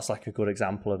thought that's like a good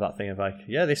example of that thing of like,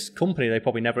 yeah, this company, they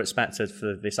probably never expected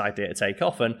for this idea to take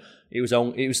off, and it was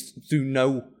through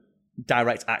no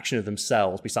direct action of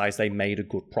themselves besides they made a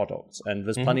good product. And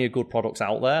there's plenty of good products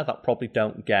out there that probably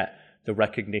don't get the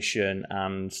recognition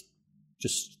and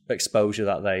just exposure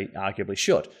that they arguably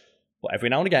should. But every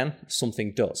now and again,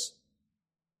 something does.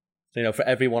 So, for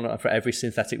every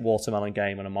synthetic watermelon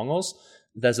game and Among Us,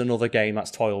 there's another game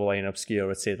that's toiled away in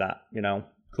obscurity that,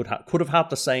 could have had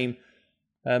the same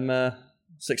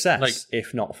success,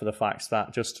 if not for the fact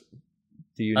that just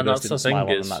the universe didn't smile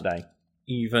on them that day.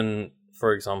 Even,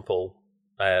 for example,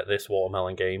 this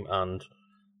watermelon game and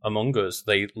Among Us,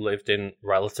 they lived in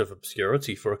relative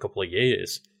obscurity for a couple of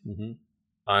years. Mm-hmm.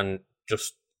 And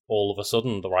just all of a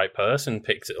sudden, the right person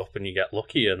picks it up and you get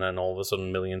lucky, and then all of a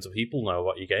sudden millions of people know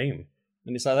about your game.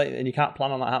 And it's like, and you can't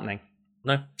plan on that happening.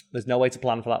 No. There's no way to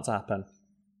plan for that to happen.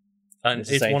 And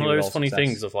it's one of those funny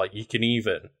things of like, you can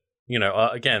even,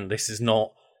 again, this is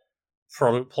not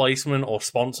product placement or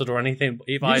sponsored or anything. But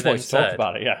if I then talk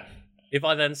about it, yeah. If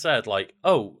I then said like,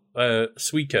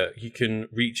 Suika, you can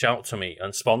reach out to me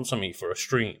and sponsor me for a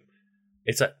stream.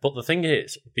 It's like, but the thing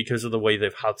is, because of the way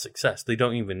they've had success, they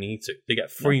don't even need to. They get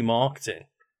free marketing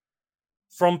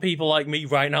from people like me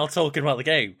right now talking about the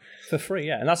game for free.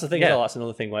 Yeah, and that's the thing. Yeah. That's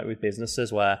another thing, like with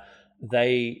businesses where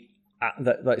they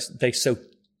so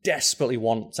desperately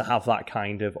want to have that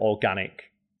kind of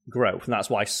organic growth, and that's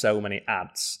why so many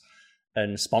ads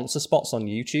and sponsor spots on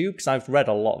YouTube. Because I've read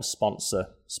a lot of sponsor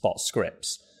spot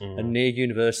scripts, and near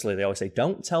universally they always say,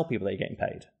 "Don't tell people that you're getting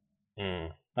paid."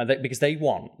 Because they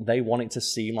want it to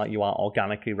seem like you are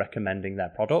organically recommending their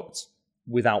product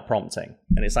without prompting.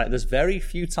 And it's like there's very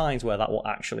few times where that will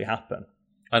actually happen.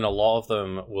 And a lot of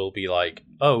them will be like,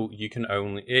 oh, you can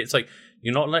only... It's like,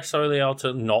 you're not necessarily able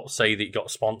to not say that you got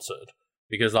sponsored,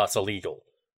 because that's illegal.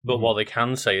 But what they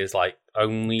can say is, like,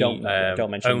 only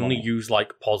mention only money. Use,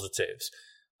 like, positives.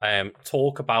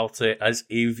 Talk about it as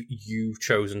if you've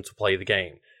chosen to play the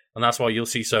game. And that's why you'll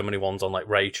see so many ones on, like,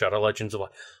 Raid Shadow Legends of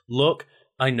like, look,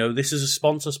 I know this is a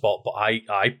sponsor spot, but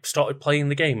I started playing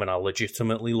the game and I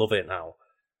legitimately love it now.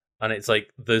 And it's like,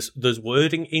 there's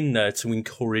wording in there to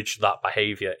encourage that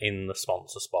behaviour in the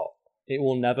sponsor spot. It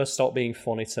will never stop being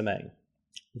funny to me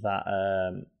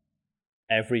that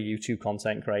every YouTube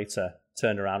content creator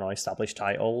turned around on established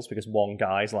titles because one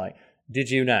guy's like, did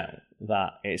you know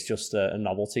that it's just a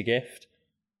novelty gift?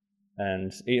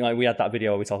 And like we had that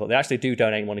video where we talked about they actually do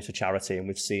donate money to charity, and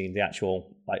we've seen the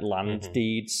actual like land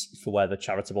deeds for where the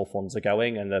charitable funds are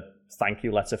going and the thank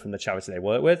you letter from the charity they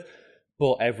work with.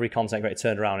 But every content creator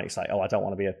turned around and it's like, oh, I don't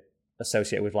want to be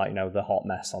associated with, like, you know, the hot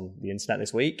mess on the internet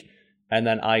this week. And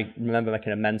then I remember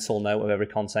making a mental note of every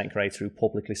content creator who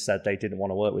publicly said they didn't want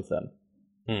to work with them.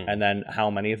 And then how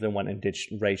many of them went and did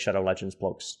Raid Shadow Legends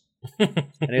plugs. And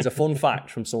here's a fun fact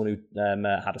from someone who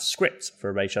had a script for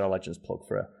a Raid Shadow Legends plug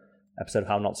for an episode of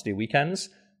How Not to Do Weekends.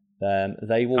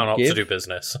 They will How Not to Do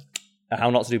Business. How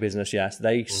Not to Do Business, yes.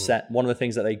 They set one of the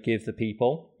things that they give the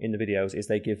people in the videos is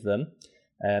they give them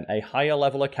a higher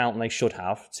level account than they should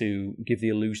have to give the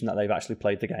illusion that they've actually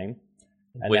played the game.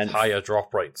 And with higher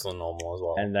drop rates than normal as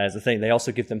well. And there's the thing, they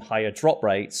also give them higher drop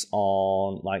rates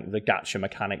on like the gacha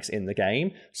mechanics in the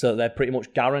game, so they're pretty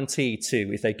much guaranteed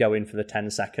to, if they go in for the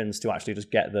 10 seconds to actually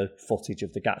just get the footage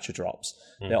of the gacha drops,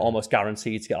 they're almost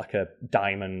guaranteed to get like a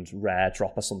diamond rare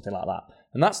drop or something like that.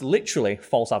 And that's literally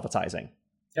false advertising.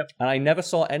 Yep. And I never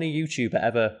saw any YouTuber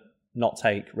ever not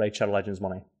take Raid Shadow Legends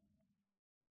money.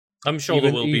 I'm sure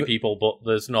there will be people, but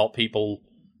there's not people...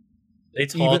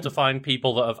 It's hard to find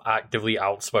people that have actively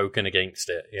outspoken against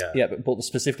it, yeah. Yeah, but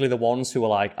specifically the ones who are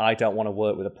like, I don't want to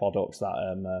work with a product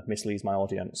that misleads my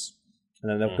audience.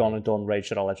 And then they've gone and done Raid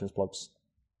Shadow Legends plugs.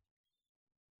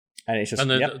 And it's just...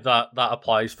 And that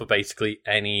applies for basically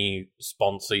any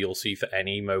sponsor you'll see for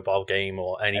any mobile game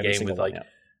or any game with like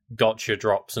gotcha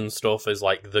drops and stuff, is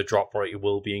like the drop rate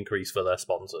will be increased for their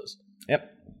sponsors. Yep.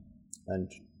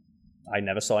 And... I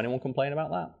never saw anyone complain about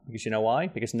that. Because you know why?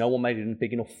 Because no one made a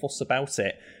big enough fuss about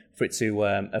it for it to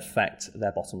affect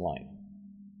their bottom line.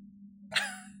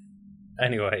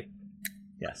 Anyway.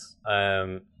 Yes.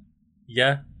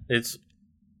 Yeah, it's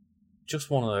just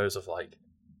one of those of like,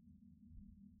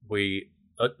 we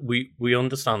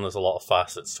understand there's a lot of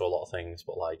facets to a lot of things,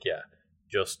 but like, yeah,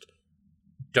 just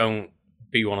don't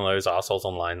be one of those assholes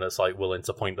online that's like willing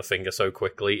to point the finger so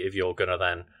quickly if you're gonna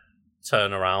then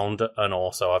turn around and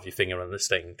also have your finger in the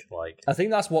stink. Like, I think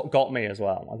that's what got me as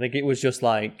well. I think it was just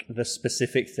like the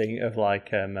specific thing of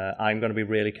like, I'm going to be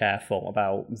really careful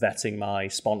about vetting my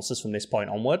sponsors from this point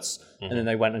onwards. And then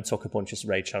they went and took a bunch of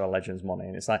Raid Shadow Legends money,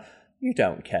 and it's like, you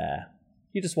don't care.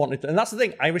 You just wanted to, and that's the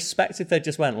thing. I respect if they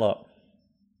just went, look.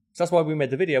 So that's why we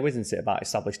made the video, isn't it, about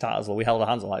established titles? Where we held our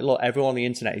hands on like, look, everyone on the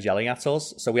internet is yelling at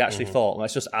us, so we actually thought,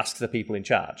 let's just ask the people in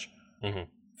charge.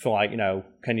 For like, you know,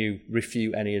 can you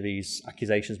refute any of these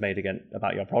accusations made again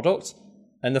about your product?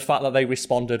 And the fact that they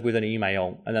responded with an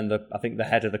email, and then I think the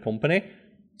head of the company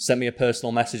sent me a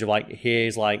personal message of like,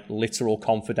 here's like literal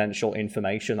confidential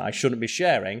information that I shouldn't be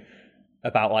sharing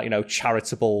about like, you know,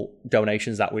 charitable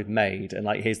donations that we've made, and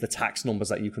like, here's the tax numbers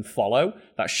that you can follow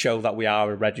that show that we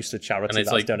are a registered charity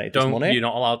that's like, donated this money. You're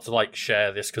not allowed to like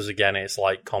share this because again, it's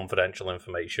like confidential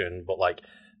information, but like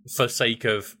for sake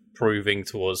of proving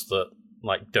to us that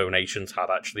like donations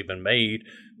had actually been made,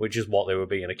 which is what they were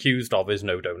being accused of, is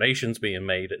no donations being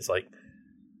made. It's like,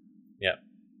 yeah,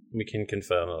 we can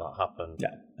confirm that happened.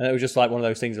 Yeah, and it was just like one of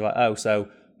those things of like, oh, so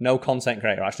no content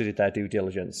creator actually did their due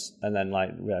diligence, and then like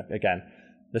again,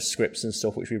 the scripts and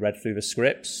stuff which we read through the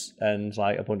scripts, and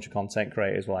like a bunch of content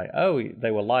creators were like, oh, they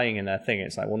were lying in their thing.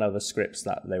 It's like, well, no, the scripts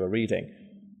that they were reading,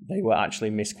 they were actually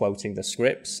misquoting the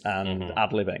scripts and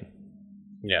ad-libbing.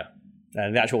 Yeah.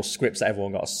 And the actual scripts that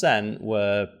everyone got sent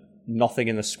were, nothing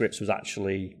in the scripts was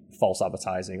actually false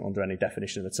advertising under any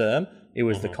definition of the term. It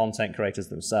was the content creators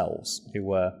themselves who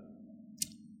were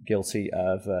guilty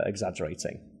of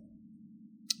exaggerating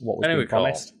what was being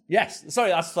promised. Carl. Yes, sorry,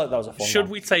 that was a fun Should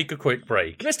one. we take a quick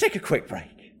break? Let's take a quick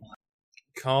break.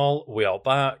 Carl, we are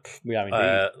back. We are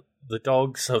indeed. The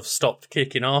dogs have stopped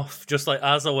kicking off, just like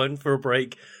as I went for a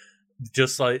break.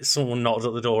 Just like someone knocked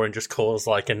at the door and just caused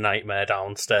like a nightmare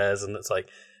downstairs, and it's like,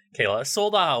 okay, let's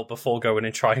sort that out before going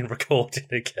and trying and recording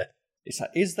again. It's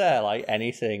like, is there like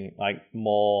anything like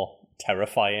more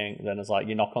terrifying than as like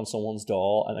you knock on someone's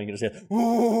door and then you just hear,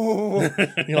 ooh,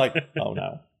 and you're like, oh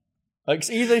no. Like,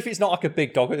 even if it's not like a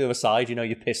big dog at the other side, you know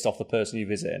you're pissed off the person you're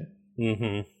visiting.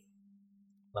 Mm-hmm.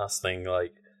 That's the thing,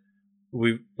 like,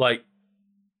 one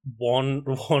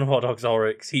of our dogs,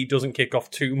 Oryx, he doesn't kick off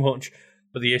too much,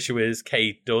 but the issue is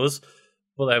Cade does.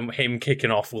 But then him kicking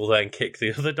off will then kick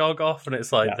the other dog off, and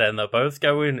it's like, then they're both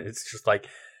going. It's just like,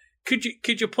 could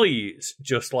you please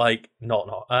just like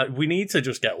not we need to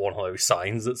just get one of those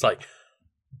signs that's like,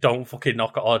 don't fucking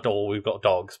knock at our door, we've got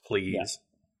dogs, please. Yeah.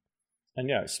 And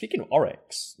you know, speaking of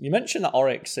Oryx, you mentioned that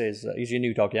Oryx is your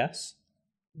new dog, yes?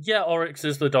 Yeah, Oryx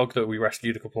is the dog that we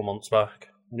rescued a couple of months back.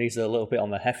 And he's a little bit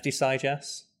on the hefty side,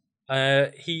 yes?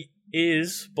 He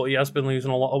is, but he has been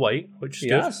losing a lot of weight, which is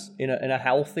good. Yes, in a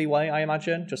healthy way, I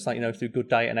imagine. Just like, you know, through good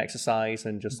diet and exercise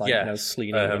and just like, you know,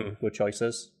 cleaning and good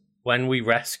choices. When we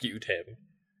rescued him,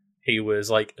 he was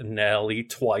like nearly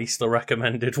twice the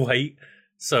recommended weight.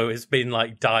 So it's been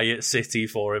like Diet City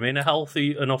for him in a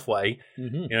healthy enough way.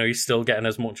 Mm-hmm. You know, he's still getting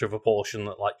as much of a portion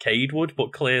that like Cade would,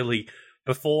 but clearly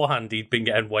beforehand he'd been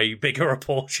getting way bigger a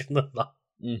portion than that.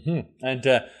 Mm-hmm. And,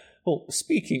 well,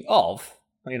 speaking of,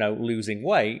 you know, losing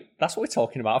weight, that's what we're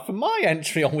talking about for my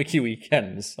entry on Wiki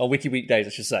Weekends, or Wiki Weekdays, I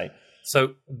should say.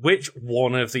 So which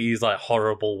one of these like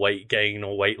horrible weight gain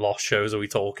or weight loss shows are we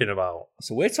talking about?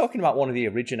 So we're talking about one of the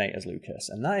originators, Lucas,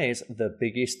 and that is The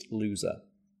Biggest Loser.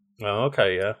 Oh,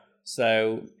 okay, yeah.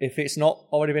 So if it's not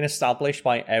already been established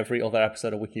by every other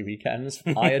episode of Wiki Weekends,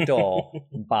 I adore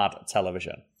bad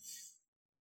television.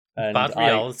 And bad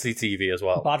reality TV as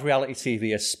well. Bad reality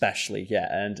TV especially, yeah.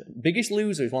 And Biggest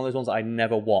Loser is one of those ones that I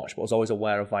never watched, but was always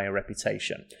aware of via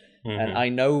reputation. Mm-hmm. And I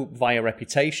know via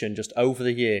reputation, just over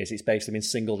the years, it's basically been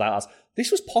singled out as,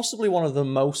 this was possibly one of the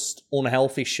most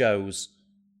unhealthy shows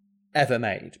ever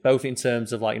made, both in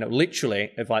terms of like, you know,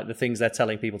 literally of like the things they're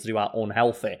telling people to do are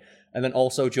unhealthy, and then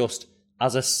also just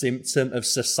as a symptom of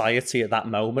society at that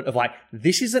moment of like,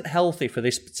 this isn't healthy for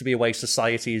this to be a way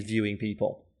society is viewing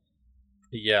people.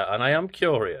 Yeah, and I am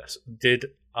curious, did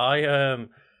I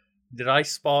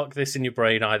spark this in your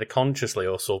brain either consciously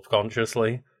or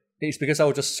subconsciously? It's because I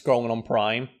was just scrolling on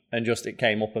Prime and just it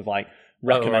came up of like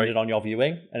recommended on your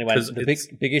viewing, and it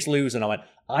went Biggest Loser, and I went,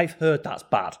 I've heard that's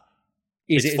bad.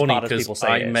 Is it as bad as people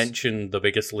say it is? I mentioned The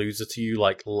Biggest Loser to you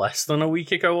like less than a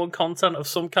week ago on content of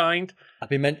some kind. I've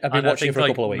been watching it for a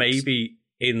couple of weeks. Maybe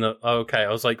I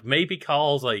was like, maybe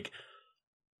Carl's like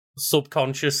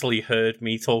subconsciously heard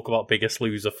me talk about Biggest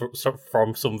Loser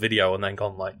from some video and then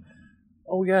gone like,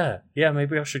 oh yeah,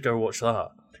 maybe I should go watch that.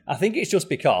 I think it's just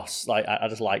because like I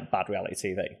just like bad reality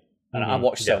TV, and I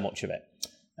watch so much of it.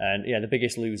 And yeah, The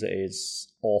Biggest Loser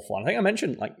is awful. And I think I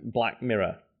mentioned like Black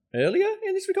Mirror earlier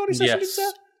in this recording session, yes.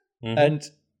 Mm-hmm. And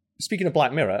speaking of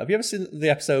Black Mirror, have you ever seen the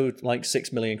episode like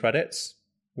 6 Million Credits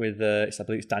with I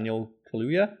believe it's Daniel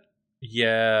Kaluuya?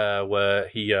 Yeah, where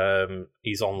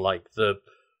he's on like the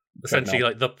essentially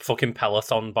like the fucking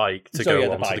Peloton bike to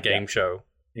go onto the game show.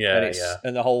 Yeah,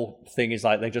 and the whole thing is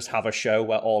like they just have a show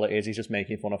where all it is just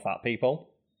making fun of fat people.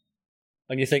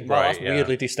 And you think, well, that's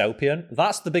weirdly dystopian.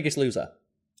 That's The Biggest Loser.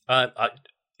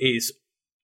 Is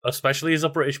especially as a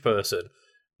British person,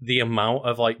 the amount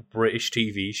of like British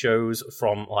TV shows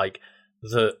from like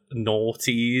the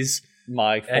noughties,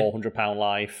 My £400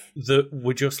 Life, that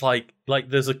were just like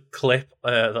there's a clip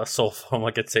that I saw from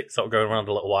like a TikTok going around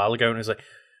a little while ago, and it's like,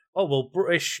 oh well,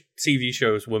 British TV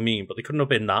shows were mean, but they couldn't have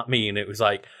been that mean. It was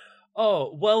like,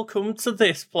 oh, welcome to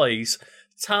this place,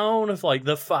 town of like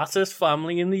the fattest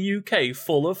family in the UK,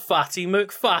 full of fatty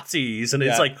McFatties, and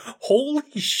it's like,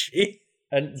 holy shit.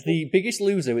 And The Biggest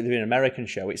Loser, with an American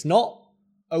show, it's not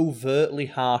overtly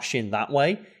harsh in that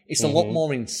way. It's a lot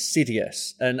more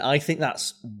insidious, and I think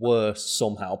that's worse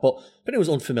somehow. But it was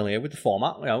unfamiliar with the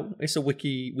format. You know, it's a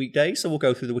Wiki Weekday, so we'll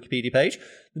go through the Wikipedia page.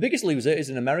 The Biggest Loser is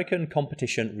an American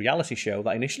competition reality show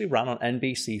that initially ran on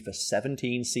NBC for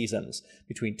 17 seasons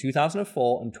between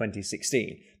 2004 and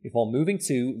 2016, before moving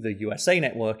to the USA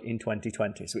Network in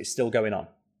 2020. So it's still going on.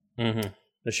 Mm-hmm.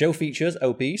 The show features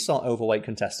obese or overweight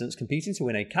contestants competing to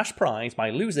win a cash prize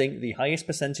by losing the highest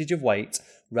percentage of weight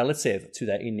relative to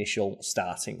their initial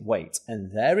starting weight.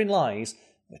 And therein lies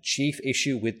the chief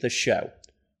issue with the show,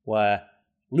 where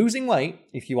losing weight,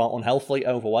 if you are unhealthily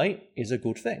overweight, is a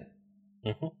good thing.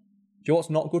 Mm-hmm. Do you know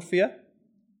what's not good for you?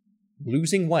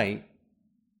 Losing weight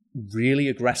really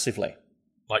aggressively.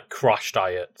 Like crash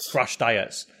diets.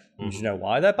 Mm-hmm. And do you know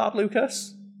why they're bad,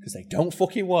 Lucas? Because they don't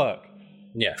fucking work.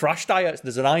 Yeah, crash diets.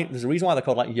 There's a reason why they're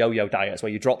called like yo-yo diets, where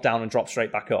you drop down and drop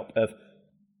straight back up. And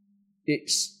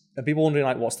people wondering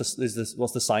like, what's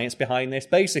the science behind this?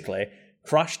 Basically,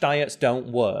 crash diets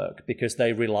don't work because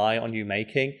they rely on you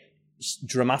making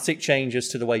dramatic changes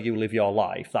to the way you live your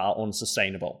life that are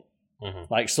unsustainable.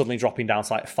 Like suddenly dropping down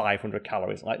to like 500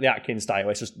 calories. Like the Atkins diet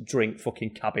where it's just drink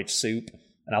fucking cabbage soup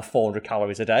and have 400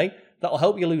 calories a day. That'll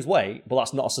help you lose weight, but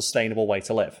that's not a sustainable way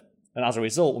to live. And as a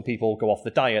result, when people go off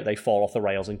the diet, they fall off the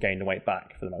rails and gain the weight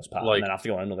back for the most part, and then have to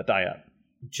go on another diet.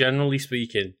 Generally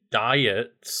speaking,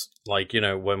 diets, like,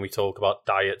 when we talk about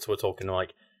diets, we're talking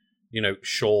like,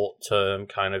 short-term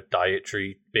kind of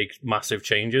dietary, big, massive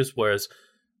changes, whereas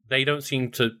they don't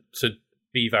seem to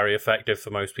be very effective for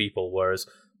most people, whereas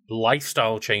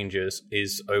lifestyle changes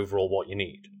is overall what you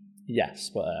need. Yes,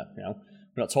 but,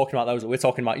 we're not talking about those. We're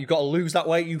talking about you've got to lose that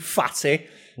weight, you fatty.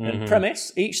 And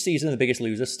premise, each season The Biggest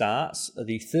Loser starts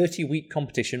the 30-week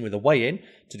competition with a weigh-in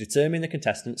to determine the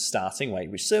contestant's starting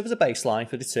weight, which serves as a baseline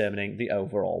for determining the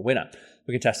overall winner.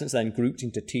 The contestants then grouped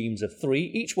into teams of 3,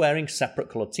 each wearing separate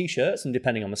coloured t-shirts, and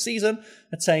depending on the season,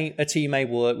 a team may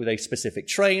work with a specific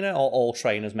trainer, or all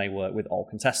trainers may work with all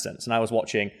contestants. And I was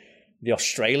watching the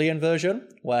Australian version,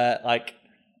 where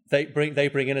they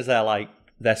bring in as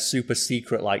their super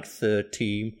secret third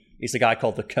team. He's the guy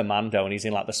called the Commando, and he's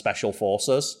in the Special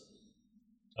Forces.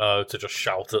 Oh, to just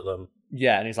shout at them.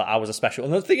 Yeah, and he's like, I was a special.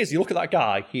 And the thing is, you look at that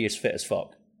guy, he is fit as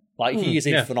fuck. He is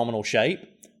in phenomenal shape.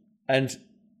 And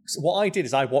what I did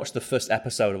is I watched the first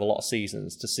episode of a lot of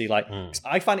seasons to see,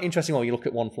 I find it interesting when you look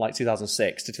at one from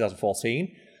 2006 to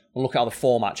 2014 and look at how the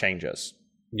format changes.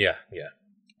 Yeah.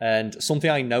 And something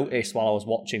I noticed while I was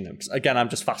watching them, because again, I'm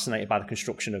just fascinated by the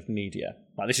construction of media.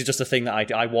 This is just a thing that I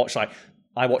do. I watch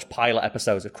pilot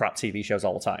episodes of crap TV shows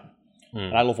all the time.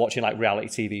 And I love watching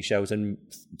reality TV shows and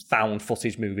found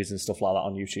footage movies and stuff like that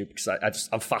on YouTube, because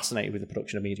I'm fascinated with the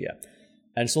production of media.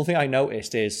 And something I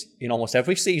noticed is in almost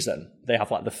every season, they have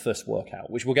the first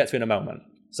workout, which we'll get to in a moment.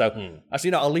 So,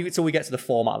 actually, I'll leave it till we get to the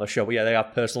format of the show. But yeah, they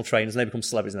have personal trainers and they become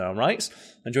celebrities in their own rights.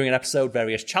 And during an episode,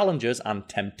 various challenges and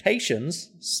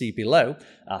temptations, see below,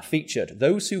 are featured.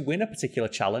 Those who win a particular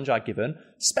challenge are given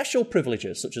special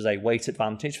privileges, such as a weight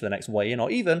advantage for the next weigh-in,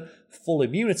 or even full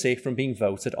immunity from being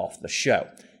voted off the show.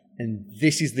 And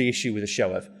this is the issue with the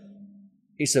show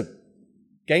it's a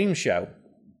game show,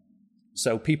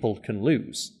 so people can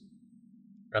lose.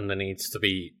 And there needs to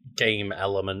be game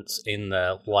elements in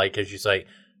there, as you say,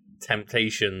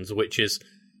 temptations, which is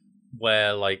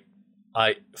where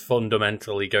I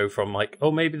fundamentally go from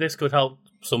maybe this could help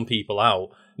some people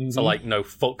out to no,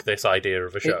 fuck this idea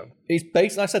of a show. It's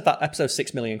based, I said that episode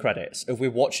 6 million credits of we're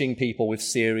watching people with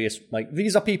serious,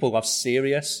 these are people who have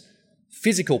serious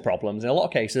physical problems, in a lot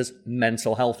of cases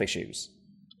mental health issues.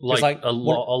 A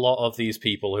lot of these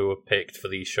people who are picked for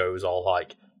these shows are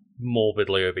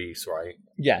morbidly obese, right?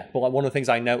 Yeah, but one of the things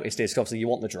I noticed is obviously you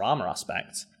want the drama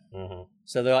aspect.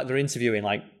 So they're interviewing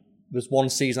there's one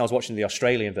season I was watching the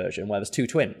Australian version where there's 2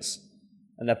 twins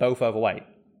and they're both overweight.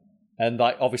 And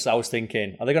obviously I was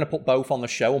thinking, are they going to put both on the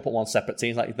show and put one separate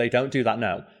teams? They don't do that,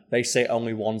 no. They say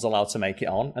only one's allowed to make it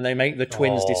on, and they make the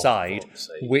twins decide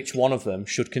which one of them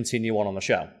should continue on the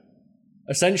show.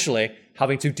 Essentially,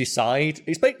 having to decide,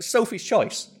 it's Sophie's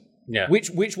choice. Yeah.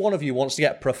 Which one of you wants to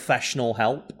get professional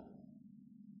help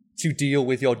to deal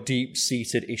with your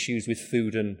deep-seated issues with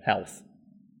food and health?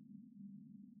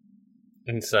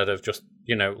 Instead of just,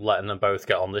 letting them both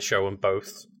get on the show and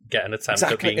both get an attempt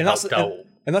at being helped out.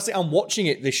 And that's it. I'm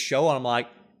watching this show, and I'm like,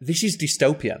 this is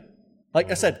dystopian.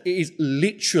 I said, it is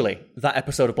literally that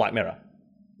episode of Black Mirror.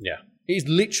 Yeah. It is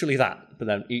literally that. But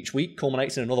then each week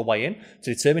culminates in another weigh-in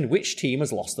to determine which team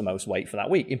has lost the most weight for that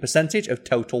week in percentage of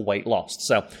total weight lost.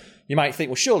 So you might think,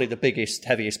 well, surely the biggest,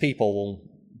 heaviest people will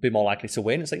be more likely to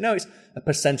win. It's no, it's a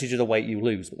percentage of the weight you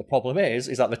lose. But the problem is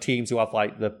that the teams who have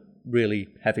the really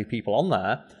heavy people on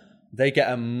there, they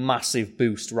get a massive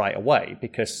boost right away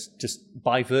because just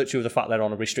by virtue of the fact they're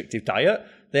on a restrictive diet,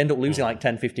 they end up losing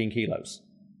 10, 15 kilos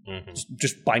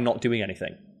just by not doing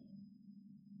anything.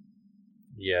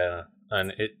 Yeah,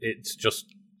 and it's just...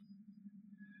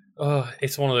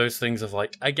 it's one of those things of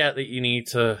I get that you need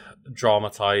to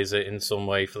dramatize it in some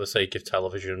way for the sake of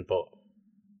television, but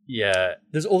yeah.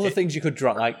 There's other things you could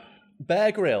drama,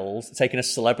 Bear Grylls taking a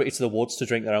celebrity to the woods to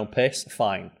drink their own piss,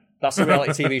 fine. That's a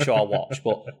reality TV show I'll watch.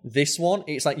 But this one,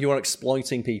 it's you are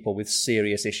exploiting people with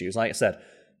serious issues. Like I said,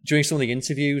 during some of the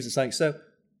interviews, it's so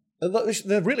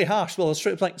they're really harsh. Well,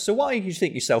 it's so why do you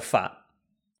think you're so fat?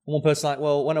 And one person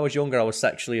well, when I was younger, I was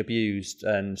sexually abused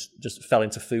and just fell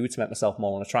into food to make myself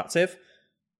more unattractive.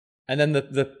 And then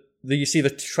you see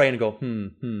the trainer go,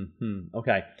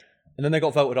 okay. And then they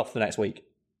got voted off the next week.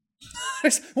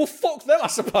 Well, fuck them, I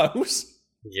suppose.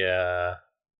 Yeah.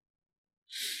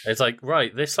 It's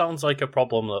right, this sounds like a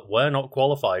problem that we're not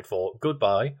qualified for.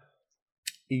 Goodbye.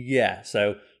 Yeah,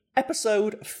 so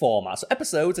Episode format. So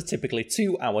episodes are typically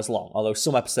 2 hours long, although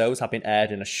some episodes have been aired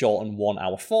in a shortened 1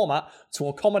 hour format to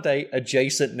accommodate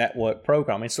adjacent network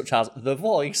programming such as The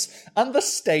Voice and the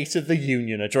State of the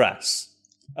Union Address.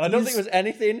 And I don't think there's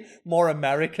anything more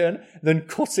American than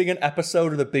cutting an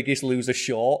episode of The Biggest Loser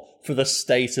short for the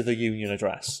State of the Union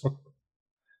Address.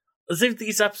 As if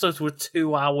these episodes were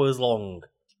 2 hours long.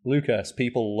 Lucas,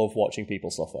 people love watching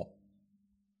people suffer.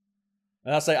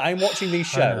 And I say, I'm watching these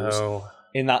shows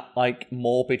in that like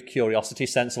morbid curiosity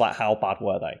sense of like how bad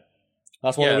were they.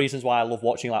 That's one of the reasons why I love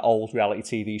watching like old reality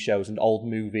TV shows and old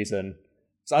movies, and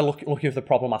so I looking for the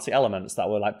problematic elements that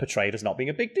were like portrayed as not being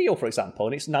a big deal, for example.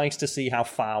 And it's nice to see how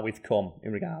far we've come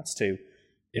in regards to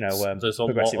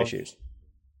progressive issues.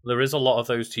 There is a lot of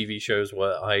those TV shows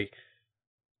where I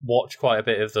watch quite a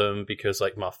bit of them because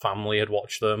like my family had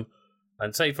watched them,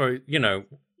 and say for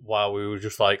while we were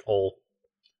just like all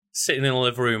sitting in the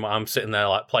living room, I'm sitting there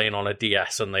like playing on a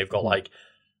DS, and they've got like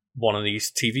one of these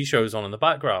TV shows on in the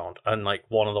background, and like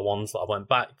one of the ones that I went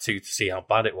back to see how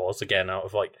bad it was, again out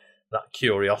of like that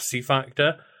curiosity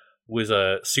factor, was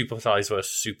a Super Size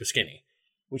versus Super Skinny,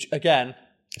 which again,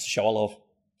 it's a show I love.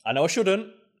 I know I shouldn't,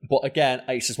 but again,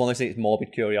 it's just one of those things,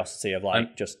 morbid curiosity of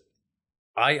like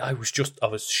I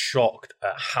was shocked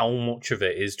at how much of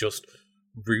it is just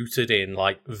rooted in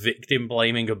like victim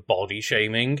blaming and body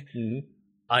shaming. Mm-hmm.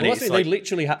 And well, they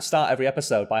literally start every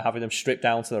episode by having them strip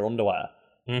down to their underwear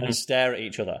and stare at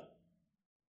each other.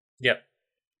 Yep.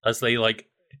 As they like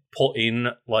put in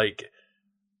like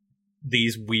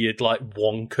these weird like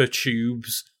Wonka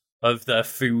tubes of their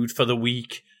food for the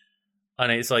week.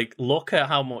 And it's like, look at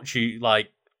how much you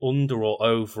like under or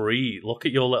overeat. Look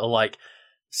at your little like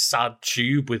sad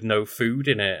tube with no food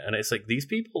in it. And it's like, these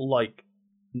people like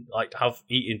have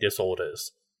eating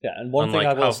disorders. Yeah, and one thing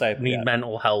I will say, need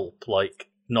mental help, like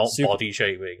not body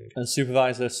shaming. And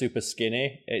Supervisor Super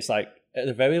Skinny, it's like at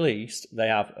the very least they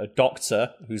have a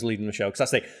doctor who's leading the show. Because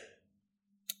that's the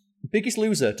Biggest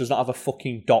Loser does not have a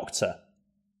fucking doctor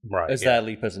as their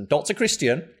lead person. Dr.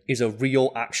 Christian is a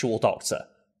real actual doctor,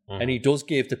 and he does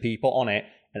give the people on it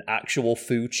an actual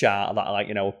food chart that like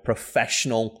a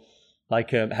professional like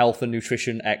health and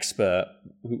nutrition expert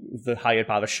who hired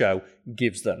by the show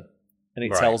gives them. And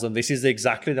it tells them, this is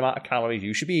exactly the amount of calories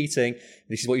you should be eating.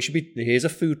 This is what you should be... Here's a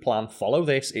food plan. Follow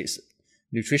this. It's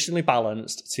nutritionally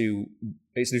balanced to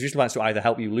either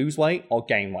help you lose weight or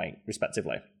gain weight,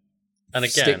 respectively. And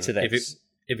again, stick to this.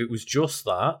 If it was just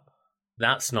that,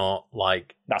 that's not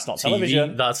like... That's not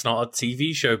television. That's not a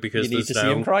TV show because you need to see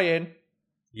them crying.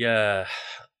 Yeah.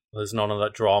 There's none of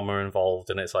that drama involved.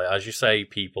 And it's like, as you say,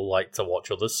 people like to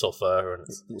watch others suffer.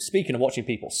 And speaking of watching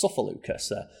people suffer, Lucas...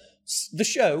 the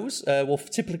shows will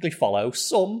typically follow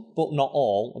some, but not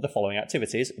all, of the following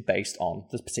activities based on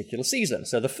the particular season.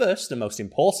 So the first and most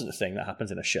important thing that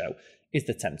happens in a show is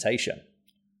the temptation.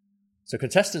 So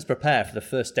contestants prepare for the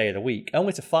first day of the week,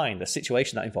 only to find a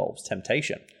situation that involves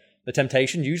temptation. The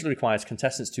temptation usually requires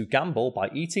contestants to gamble by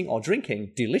eating or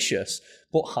drinking delicious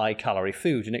but high-calorie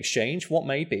food in exchange for what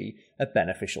may be a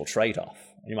beneficial trade-off.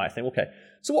 And you might think, okay,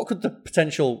 so what could the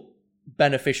potential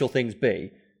beneficial things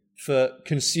be for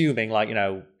consuming, like,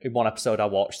 in one episode I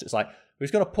watched, it's like, we're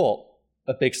just going to put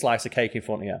a big slice of cake in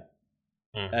front of you.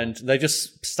 And they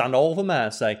just stand all over there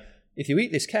and say, if you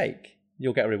eat this cake,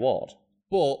 you'll get a reward.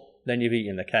 But then you've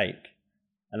eaten the cake.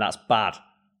 And that's bad.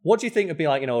 What do you think would be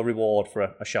like, a reward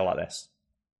for a show like this?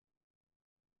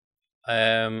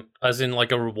 As in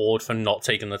like a reward for not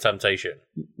taking the temptation?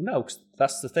 No, 'cause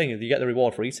that's the thing. You get the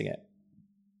reward for eating it.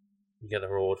 You get the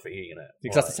reward for eating it.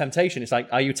 Because that's the temptation. It's like,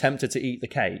 are you tempted to eat the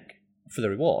cake for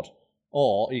the reward?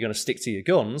 Or are you going to stick to your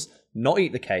guns, not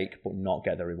eat the cake, but not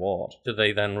get the reward? Do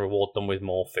they then reward them with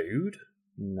more food?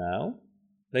 No.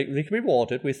 They can be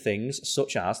rewarded with things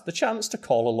such as the chance to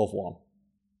call a loved one.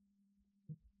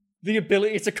 The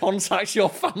ability to contact your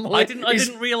family. I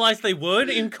didn't realise they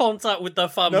weren't in contact with their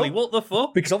family. No. What the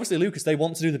fuck? Because obviously, Lucas, they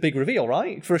want to do the big reveal,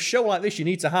 right? For a show like this, you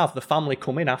need to have the family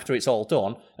come in after it's all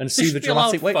done and see the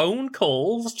dramatic weight. Phone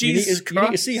calls? Jesus Christ. You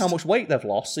need to see how much weight they've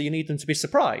lost, so you need them to be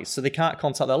surprised, so they can't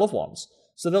contact their loved ones.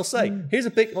 So they'll say, here's a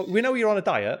big... We know you're on a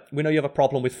diet. We know you have a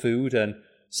problem with food and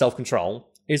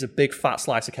self-control. Here's a big fat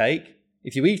slice of cake.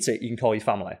 If you eat it, you can call your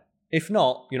family. If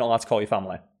not, you're not allowed to call your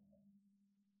family.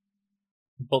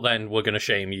 But then we're going to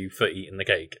shame you for eating the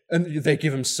cake. And they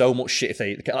give them so much shit if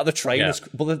they eat the cake. Like the trainers... Yeah.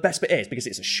 But the best bit is, because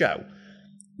it's a show...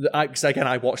 Because again,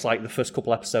 I watched like the first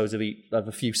couple episodes of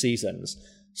a few seasons.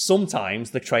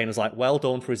 Sometimes the trainer's like, well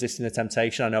done for resisting the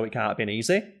temptation. I know it can't have been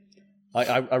easy.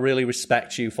 I really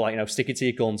respect you for sticking to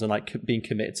your guns and being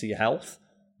committed to your health.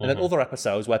 And then other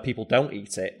episodes where people don't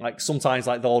eat it, sometimes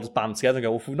they'll all just band together and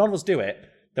go, well, if none of us do it,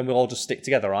 then we'll all just stick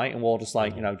together, right? And we'll all just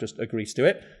like, just agree to do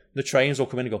it. The trainers will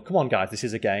come in and go, come on, guys, this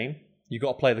is a game. You've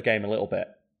got to play the game a little bit.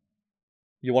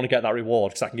 You want to get that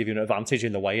reward because I can give you an advantage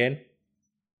in the weigh-in.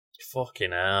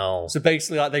 Fucking hell. So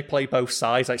basically, like, they play both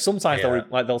sides. Like, sometimes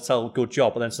they'll tell good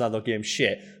job, but then sometimes they'll give him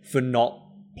shit for not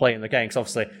playing the game. Because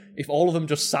obviously, if all of them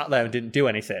just sat there and didn't do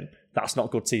anything, that's not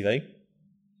good TV.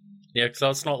 Yeah, because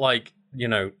that's not like,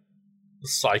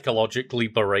 psychologically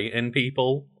berating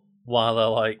people while they're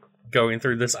like going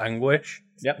through this anguish.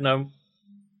 Yep. No.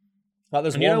 Like,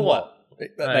 there's and one. You know what?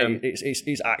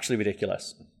 It's actually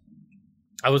ridiculous.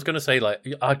 I was going to say, like,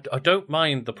 I don't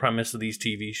mind the premise of these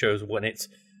TV shows when it's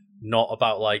not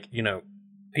about, like,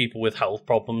 people with health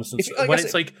problems. And when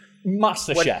it's like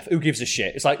Master Chef, who gives a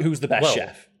shit? It's like, who's the best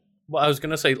chef? Well, I was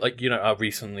going to say, like, I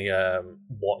recently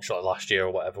watched, like, last year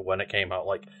or whatever when it came out,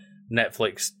 like,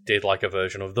 Netflix did, like, a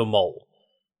version of The Mole.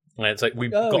 And it's like,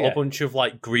 we've got a bunch of,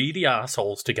 like, greedy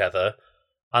assholes together,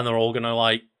 and they're all going to,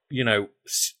 like,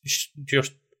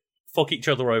 just fuck each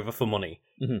other over for money.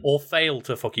 Mm-hmm. Or fail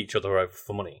to fuck each other over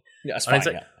for money. Yeah, that's fine, it's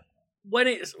like,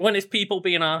 when it's people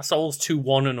being assholes to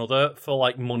one another for,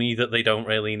 like, money that they don't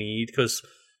really need, because,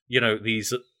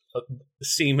 these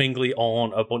seemingly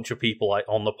aren't a bunch of people, like,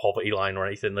 on the poverty line or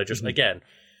anything. They're just, again,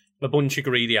 a bunch of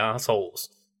greedy assholes.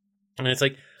 And it's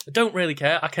like, I don't really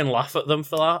care. I can laugh at them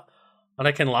for that. And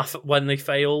I can laugh at when they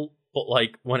fail. But,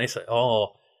 like, when it's like, oh,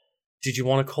 did you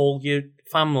want to call your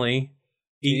family?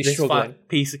 Eat this fat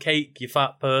piece of cake, you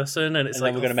fat person. And it's and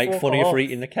like, then we're going to make fun of you for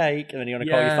eating the cake. And then you're going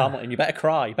to call your family. And you better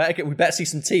cry. We better see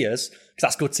some tears. Because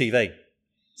that's good TV.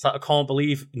 It's like, I can't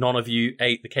believe none of you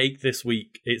ate the cake this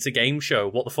week. It's a game show.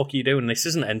 What the fuck are you doing? This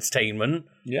isn't entertainment.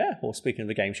 Yeah, well, speaking of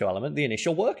the game show element, the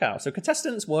initial workout. So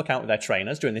contestants work out with their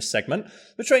trainers during this segment.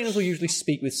 The trainers will usually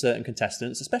speak with certain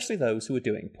contestants, especially those who are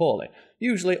doing poorly.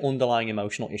 Usually, underlying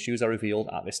emotional issues are revealed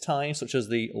at this time, such as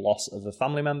the loss of a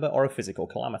family member or a physical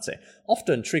calamity,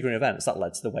 often triggering events that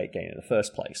led to the weight gain in the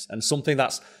first place. And something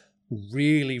that's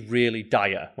really, really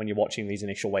dire when you're watching these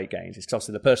initial weight gains is because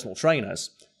obviously the personal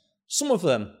trainers, some of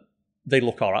them, they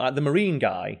look all right. Like the Marine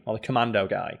guy, or the Commando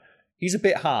guy, he's a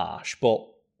bit harsh, but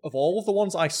of all of the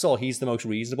ones I saw, he's the most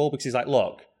reasonable because he's like,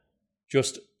 look,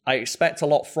 I expect a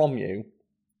lot from you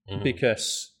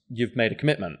because you've made a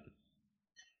commitment.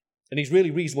 And he's really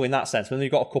reasonable in that sense. And then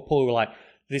you've got a couple who are like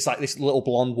this little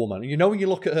blonde woman. When you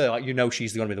look at her, like,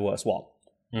 she's going to be the worst one.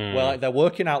 Well, like, they're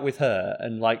working out with her,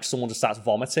 and like someone just starts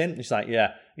vomiting. It's like,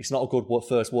 yeah, it's not a good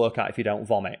first workout if you don't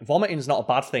vomit. Vomiting's not a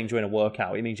bad thing during a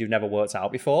workout. It means you've never worked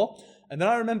out before. And then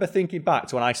I remember thinking back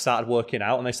to when I started working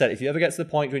out, and they said, if you ever get to the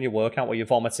point during your workout where you're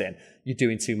vomiting, you're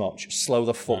doing too much. Slow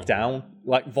the fuck down.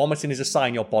 Like, vomiting is a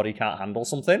sign your body can't handle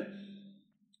something.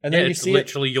 And then it's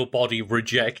literally your body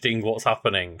rejecting what's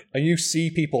happening. And you see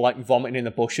people like vomiting in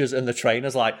the bushes, and the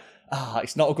trainer's like,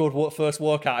 it's not a good first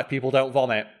workout if people don't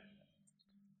vomit.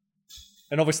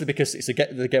 And obviously because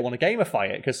they want to gamify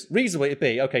it, because reasonably it'd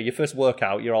be, okay, your first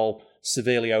workout, you're all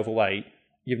severely overweight,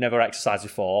 you've never exercised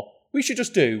before, we should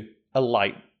just do a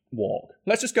light walk.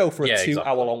 Let's just go for a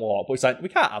 2-hour-long walk. But it's like, we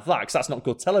can't have that because that's not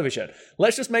good television.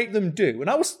 Let's just make them do. And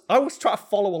I was trying to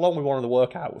follow along with one of the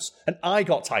workouts, and I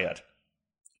got tired.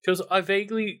 Because I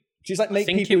vaguely... I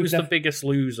think it was The Biggest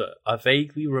Loser. I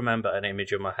vaguely remember an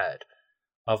image in my head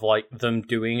of like them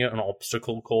doing an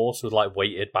obstacle course with like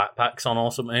weighted backpacks on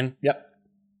or something. Yep.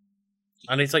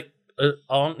 And it's like,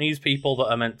 aren't these people that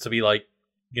are meant to be like,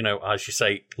 as you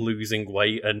say, losing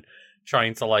weight and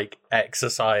trying to like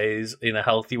exercise in a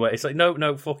healthy way? It's like,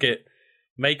 no, fuck it.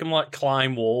 Make them like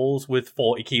climb walls with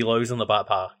 40 kilos in the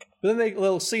backpack. But then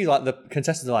they'll see like the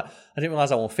contestants are like, I didn't realise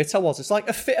how unfit I was. It's like,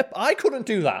 I couldn't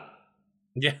do that.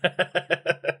 Yeah.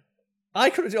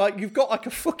 I couldn't do, like, you've got like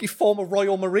a fucking former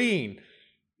Royal Marine.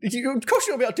 Of course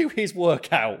you won't be able to do his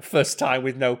workout first time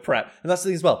with no prep. And that's the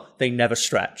thing as well. They never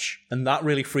stretch. And that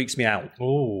really freaks me out.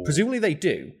 Ooh. Presumably they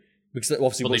do. Because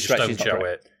obviously they just don't show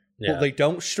it. Yeah. But they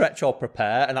don't stretch or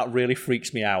prepare, and that really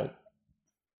freaks me out.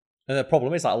 And the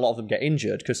problem is that a lot of them get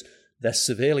injured because they're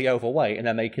severely overweight and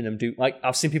they're making them do... Like,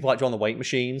 I've seen people like do on the weight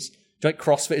machines. Like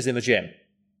CrossFitters in the gym.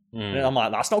 And I'm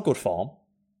like, that's not good form.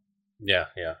 Yeah.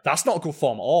 That's not good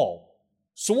form at all.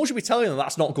 Someone should be telling them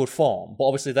that's not good form, but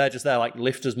obviously they're just there, like,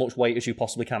 lift as much weight as you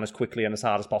possibly can as quickly and as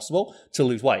hard as possible to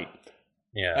lose weight.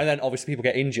 Yeah. And then obviously people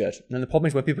get injured. And then the problem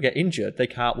is when people get injured, they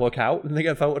can't work out and they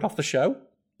get voted off the show.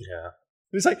 Yeah.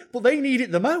 It's like, but they need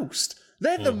it the most.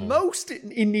 They're the most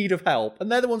in need of help,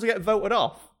 and they're the ones who get voted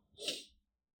off.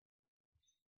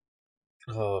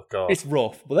 Oh, God. It's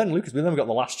rough. But then, Lucas, we've then got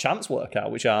the last chance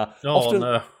workout, which are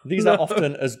these are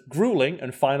often as grueling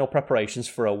and final preparations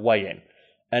for a weigh-in.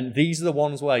 And these are the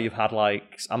ones where you've had,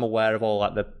 like, I'm aware of all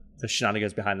like the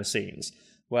shenanigans behind the scenes,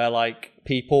 where like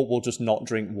people will just not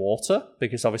drink water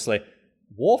because obviously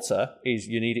water is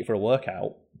you need it for a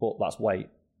workout, but that's weight.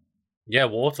 Yeah,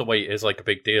 water weight is like a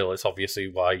big deal. It's obviously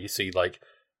why you see like,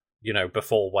 you know,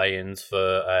 before weigh-ins for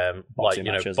Boxing like, you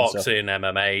know, matches and boxing,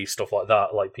 MMA, stuff like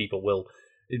that, like people will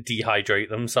dehydrate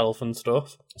themselves and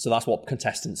stuff. So that's what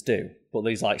contestants do. But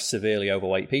these like severely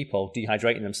overweight people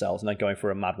dehydrating themselves and then going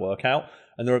for a mad workout.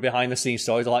 And there are behind the scenes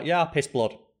stories like, yeah, I pissed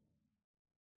blood.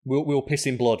 We were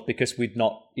pissing blood because we'd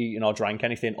not eaten or drank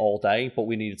anything all day, but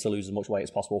we needed to lose as much weight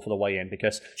as possible for the weigh-in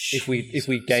because if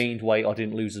we gained weight or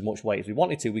didn't lose as much weight as we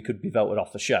wanted to, we could be voted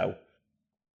off the show.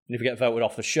 And if we get voted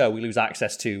off the show, we lose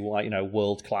access to like, you know,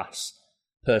 world-class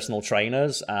personal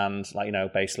trainers and like, you know,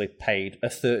 basically paid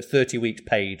 30 weeks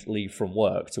paid leave from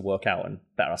work to work out and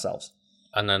better ourselves.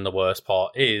 And then the worst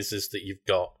part is that you've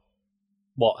got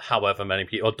however many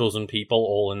people, a dozen people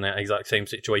all in the exact same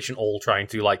situation, all trying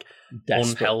to like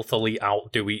unhealthily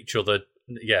outdo each other.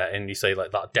 Yeah, and you say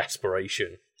like that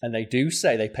desperation. And they do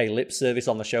say they pay lip service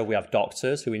on the show. We have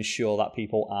doctors who ensure that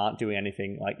people aren't doing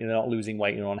anything like, you know, not losing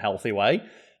weight in an unhealthy way,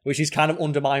 which is kind of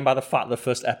undermined by the fact the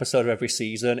first episode of every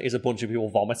season is a bunch of people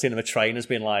vomiting and the trainer's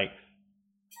being like...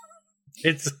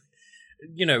 It's,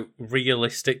 you know,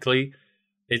 realistically,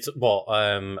 it's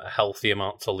a healthy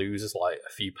amount to lose is like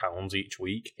a few pounds each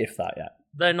week. If that, yeah.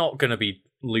 They're not going to be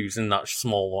losing that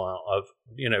small amount of,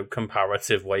 you know,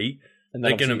 comparative weight. And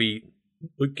they're going to be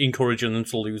encouraging them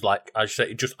to lose, like, as you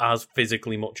say, just as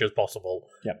physically much as possible,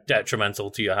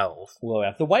 detrimental to your health. Well, we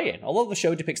have the weigh-in. Although the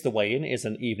show depicts the weigh-in is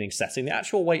an evening setting, the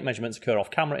actual weight measurements occur off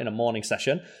camera in a morning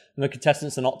session, and the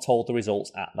contestants are not told the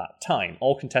results at that time.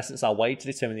 All contestants are weighed to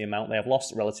determine the amount they have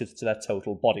lost relative to their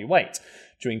total body weight.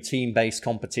 During team-based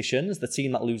competitions, the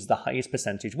team that loses the highest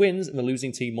percentage wins, and the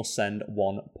losing team must send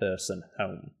one person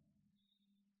home.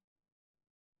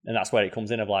 And that's where it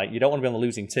comes in of like, you don't want to be on the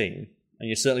losing team, and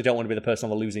you certainly don't want to be the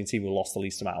person on the losing team who lost the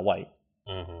least amount of weight.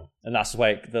 Mm-hmm. And that's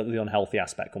where the unhealthy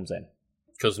aspect comes in.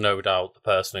 Because no doubt the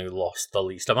person who lost the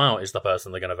least amount is the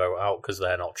person they're going to vote out because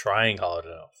they're not trying hard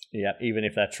enough. Yeah, even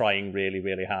if they're trying really,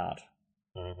 really hard.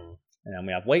 Mm-hmm. And then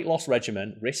we have weight loss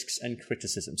regimen, risks and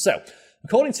criticism. So,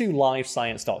 according to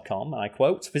livescience.com, and I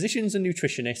quote, physicians and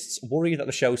nutritionists worry that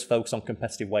the show's focus on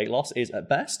competitive weight loss is at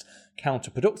best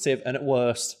counterproductive and at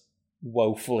worst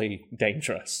woefully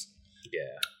dangerous.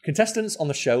 Yeah. Contestants on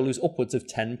the show lose upwards of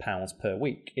 £10 per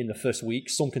week. In the first week,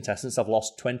 some contestants have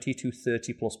lost 20 to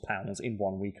 30 plus pounds in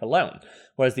 1 week alone,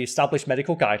 whereas the established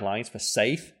medical guidelines for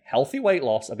safe, healthy weight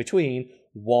loss are between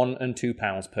 £1 and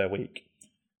 £2 per week.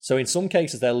 So in some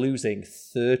cases, they're losing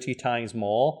 30 times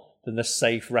more than the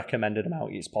safe recommended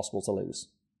amount it's possible to lose.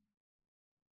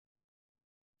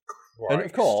 Right. And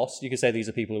of course, you could say these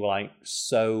are people who are like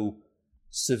so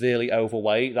severely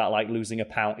overweight that like losing a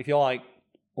pound, if you're like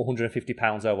 150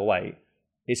 pounds overweight,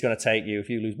 it's going to take you, if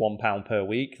you lose £1 per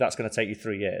week, that's going to take you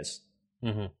 3 years.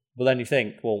 Mm-hmm. But then you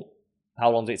think, well,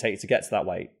 how long does it take you to get to that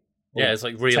weight? Well, yeah, it's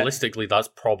like realistically, that's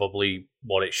probably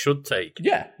what it should take.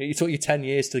 Yeah, it took you 10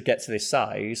 years to get to this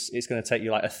size. It's going to take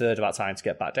you like a third of that time to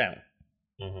get back down.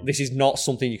 Mm-hmm. This is not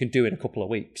something you can do in a couple of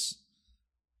weeks.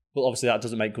 But obviously that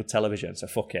doesn't make good television, so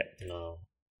fuck it. No.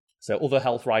 So other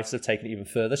health writers have taken it even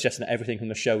further, suggesting that everything from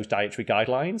the show's dietary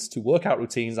guidelines to workout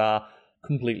routines are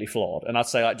completely flawed. And I'd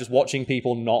say like just watching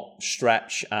people not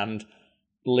stretch and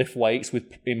lift weights with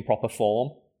improper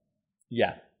form,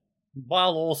 yeah.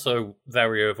 While also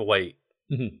very overweight.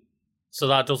 Mm-hmm. So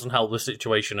that doesn't help the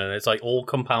situation, and it's like all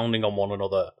compounding on one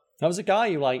another. There was a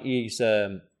guy who like he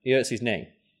hurts his knee.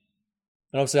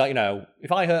 And obviously, like, you know,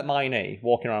 if I hurt my knee,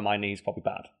 walking around my knee is probably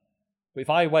bad. But if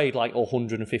I weighed like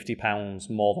 150 pounds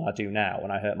more than I do now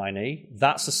and I hurt my knee,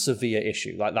 that's a severe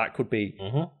issue. Like that could be,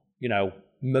 you know,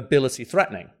 mobility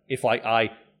threatening. If like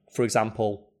I, for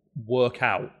example, work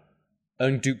out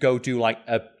and go do like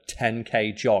a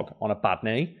 10k jog on a bad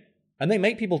knee, and they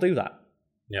make people do that.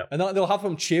 Yeah. And they'll have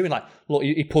them cheering like, look,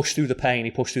 he pushed through the pain,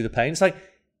 he pushed through the pain. It's like,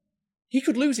 he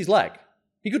could lose his leg.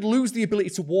 He could lose the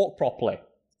ability to walk properly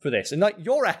for this. And like,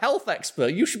 you're a health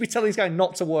expert. You should be telling this guy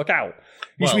not to work out.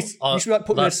 You should be like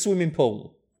putting him in a swimming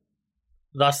pool.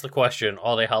 That's the question.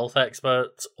 Are they health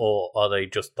experts or are they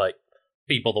just like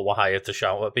people that were hired to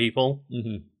shout at people?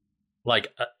 Mm-hmm. Like,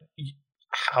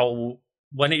 how,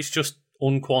 when it's just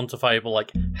unquantifiable,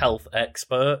 like health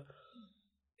expert,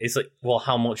 it's like, well,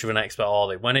 how much of an expert are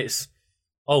they? When it's,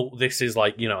 oh, this is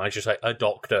like, you know, I just like a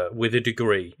doctor with a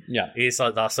degree. Yeah. It's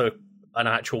like, that's an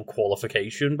actual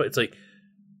qualification, but it's like,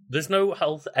 there's no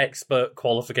health expert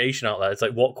qualification out there. It's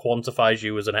like, what quantifies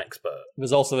you as an expert?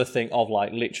 There's also the thing of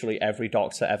like, literally every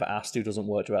doctor ever asked who doesn't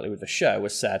work directly with the show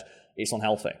has said it's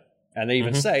unhealthy. And they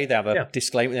even say they have a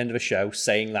disclaimer at the end of the show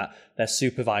saying that they're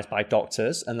supervised by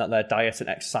doctors and that their diet and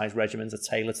exercise regimens are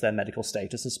tailored to their medical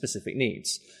status and specific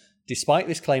needs. Despite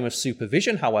this claim of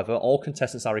supervision, however, all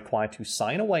contestants are required to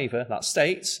sign a waiver that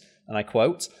states, and I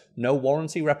quote, "No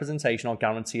warranty, representation or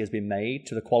guarantee has been made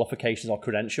to the qualifications or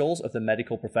credentials of the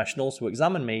medical professionals who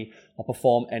examine me or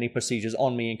perform any procedures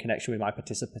on me in connection with my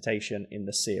participation in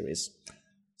the series."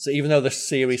 So even though the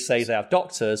series says they have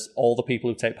doctors, all the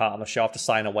people who take part in the show have to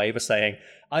sign a waiver saying,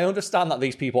 I understand that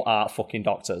these people aren't fucking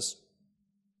doctors.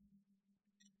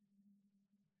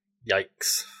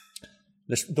 Yikes.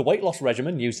 The weight loss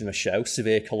regimen used in the show,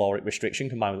 severe caloric restriction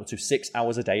combined with up to 6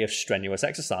 hours a day of strenuous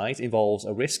exercise, involves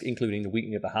a risk including the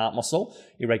weakening of the heart muscle,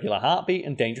 irregular heartbeat,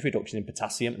 and dangerous reduction in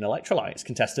potassium and electrolytes.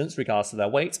 Contestants, regardless of their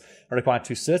weight, are required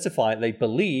to certify they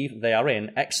believe they are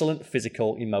in excellent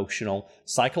physical, emotional,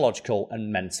 psychological,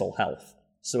 and mental health.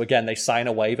 So again, they sign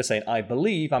a waiver saying, I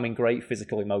believe I'm in great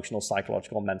physical, emotional,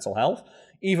 psychological, and mental health,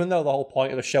 even though the whole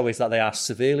point of the show is that they are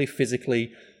severely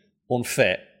physically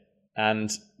unfit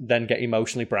and then get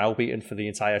emotionally browbeaten for the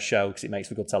entire show because it makes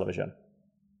for good television.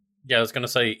 Yeah, I was going to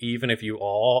say, even if you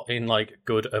are in like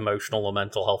good emotional or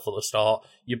mental health at the start,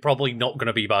 you're probably not going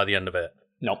to be by the end of it.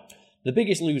 No. The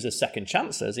Biggest Loser's second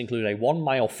chances include a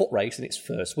 1-mile foot race in its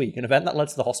first week, an event that led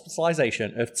to the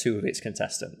hospitalisation of 2 of its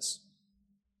contestants.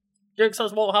 Yeah, because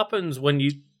that's what happens when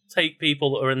you take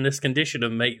people that are in this condition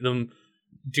and make them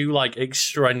do like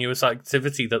extraneous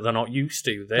activity that they're not used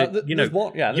to.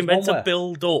 You're meant to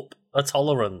build up a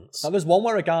tolerance. There's one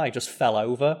where a guy just fell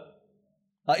over.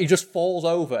 He just falls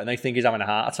over and they think he's having a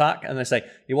heart attack. And they say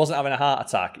he wasn't having a heart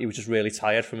attack. He was just really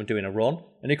tired from doing a run.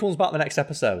 And he comes back the next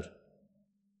episode.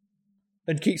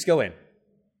 And keeps going.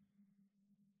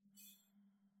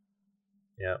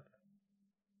 Yeah.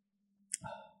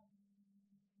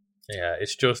 Yeah,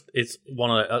 it's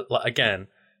one of the, again,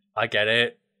 I get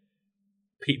it.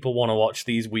 People want to watch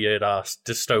these weird-ass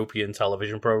dystopian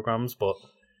television programs, but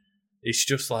it's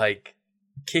just like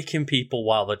kicking people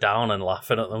while they're down and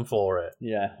laughing at them for it.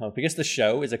 Yeah, well, because the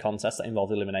show is a contest that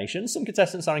involves elimination, some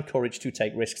contestants are encouraged to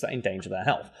take risks that endanger their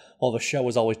health, while the show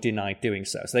has always denied doing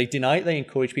so. So they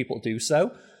encourage people to do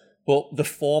so, but the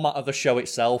format of the show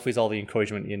itself is all the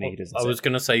encouragement you need, isn't it? I was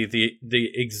going to say the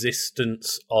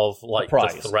existence of like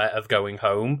the threat of going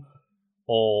home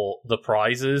or the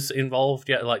prizes involved,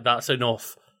 yeah, like that's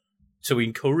enough to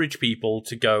encourage people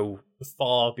to go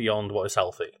far beyond what is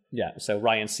healthy. Yeah, so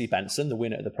Ryan C. Benson, the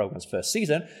winner of the program's first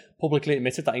season, publicly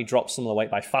admitted that he dropped some of the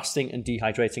weight by fasting and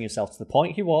dehydrating himself to the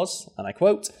point he was, and I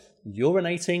quote,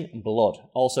 urinating blood.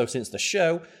 Also, since the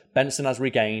show, Benson has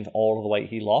regained all of the weight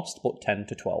he lost, but 10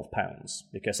 to 12 pounds.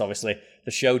 Because obviously,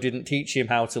 the show didn't teach him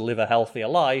how to live a healthier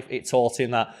life. It taught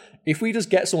him that if we just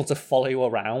get someone to follow you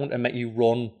around and make you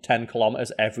run 10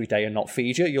 kilometers every day and not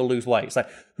feed you, you'll lose weight. It's like,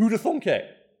 who'd have thunk it?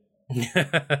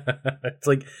 It's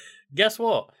like, guess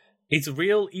what? It's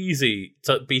real easy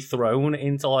to be thrown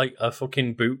into like a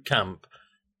fucking boot camp,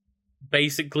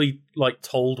 basically like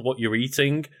told what you're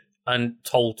eating and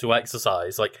told to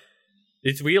exercise. Like,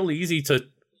 it's real easy to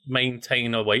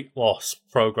maintain a weight loss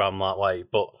program that way,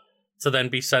 but to then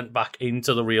be sent back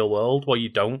into the real world where you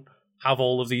don't have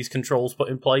all of these controls put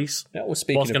in place, what's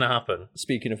going to happen?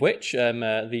 Speaking of which,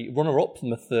 the runner-up from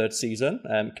the third season,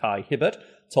 Kai Hibbert,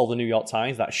 told the New York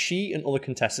Times that she and other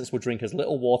contestants would drink as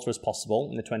little water as possible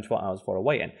in the 24 hours before a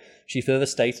weigh-in. She further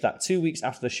stated that 2 weeks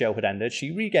after the show had ended,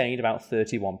 she regained about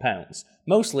 31 pounds,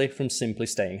 mostly from simply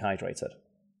staying hydrated.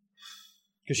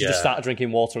 Because she just started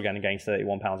drinking water again and gained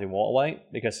 31 pounds in water weight.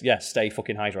 Because, stay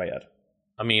fucking hydrated.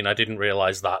 I mean, I didn't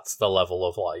realise that's the level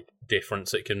of, like,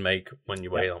 difference it can make when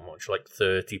you weigh that much. Like,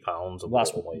 30 pounds of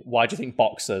water weight. Why do you think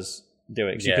boxers do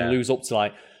it? Because you can lose up to,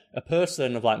 like, a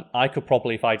person of, like, I could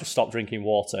probably, if I just stopped drinking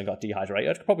water and got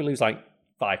dehydrated, I could probably lose, like,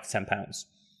 5 to 10 pounds.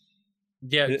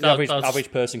 Yeah, the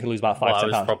average person can lose about 5 to 10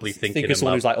 pounds. I was probably thinking of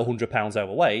someone who's, like, 100 pounds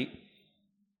overweight.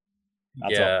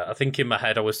 I think in my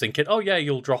head I was thinking,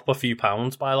 you'll drop a few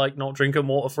pounds by like not drinking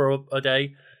water for a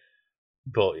day,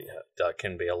 but that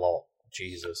can be a lot.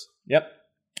 Jesus. Yep,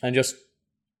 and just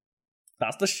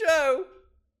that's the show.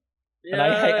 And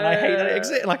I hate that it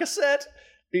exists. Like I said,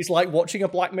 it's like watching a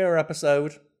Black Mirror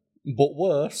episode, but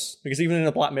worse. Because even in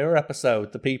a Black Mirror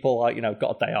episode, the people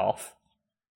got a day off.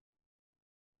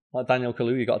 Like Daniel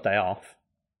Kaluuya got a day off.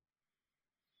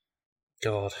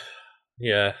 God,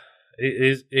 yeah.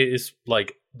 It is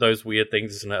like those weird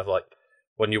things, isn't it? Of like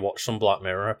when you watch some Black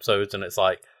Mirror episodes and it's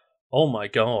like, oh my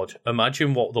god,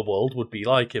 imagine what the world would be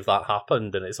like if that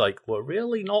happened. And it's like, we're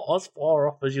really not as far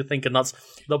off as you think. And that's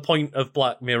the point of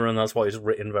Black Mirror, and that's why it's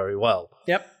written very well.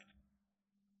 Yep.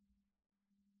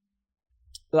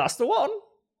 That's the one.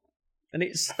 And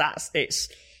it's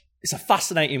It's a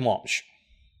fascinating watch.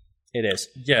 It is.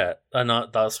 Yeah, and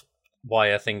that's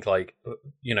why I think, like,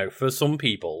 you know, for some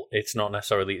people, it's not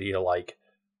necessarily that you're, like,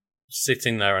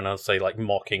 sitting there and I'd say, like,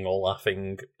 mocking or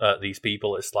laughing at these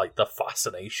people. It's, like, the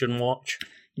fascination watch.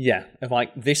 Yeah, if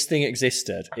like this thing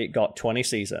existed, it got 20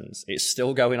 seasons. It's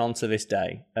still going on to this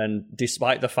day. And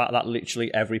despite the fact that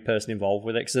literally every person involved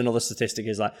with it, because another statistic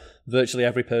is like virtually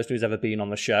every person who's ever been on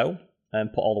the show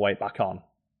put all the weight back on.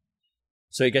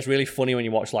 So it gets really funny when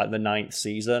you watch like the 9th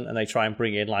season and they try and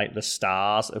bring in like the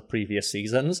stars of previous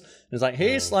seasons. And it's like,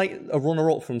 here's like a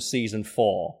runner-up from season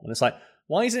 4. And it's like,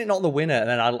 why isn't it not the winner? And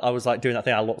then I was like doing that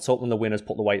thing. I looked up and the winner's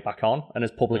put the weight back on and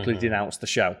has publicly denounced the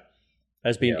show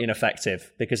as being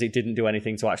ineffective because it didn't do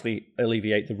anything to actually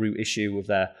alleviate the root issue of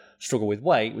their struggle with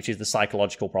weight, which is the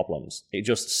psychological problems. It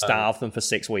just starved them for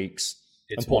 6 weeks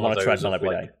and put them on a treadmill every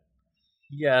day.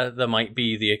 Yeah, there might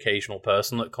be the occasional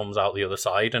person that comes out the other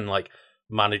side and like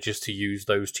manages to use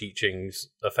those teachings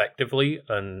effectively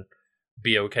and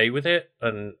be okay with it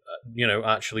and, you know,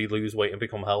 actually lose weight and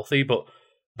become healthy. But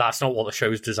that's not what the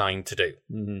show's designed to do.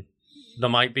 Mm-hmm. There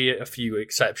might be a few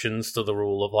exceptions to the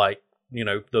rule of like, you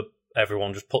know,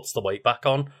 everyone just puts the weight back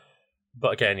on.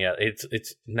 But again, yeah,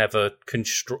 it's never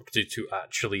constructed to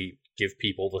actually give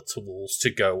people the tools to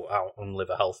go out and live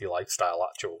a healthy lifestyle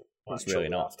That's really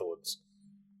not. Afterwards.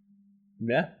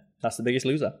 Yeah, that's the biggest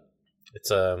loser.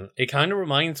 It's it kind of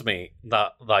reminds me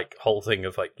that like whole thing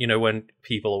of like, you know, when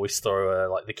people always throw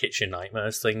like the kitchen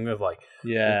nightmares thing of like,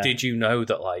 well, did you know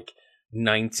that like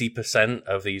 90%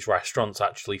 of these restaurants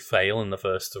actually fail in the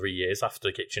first 3 years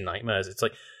after kitchen nightmares? It's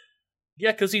like,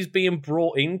 yeah, because he's being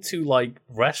brought into like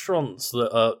restaurants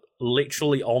that are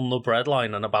literally on the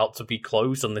breadline and about to be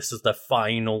closed, and this is their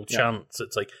final chance.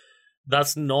 It's like,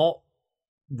 that's not.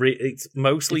 It's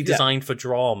mostly designed for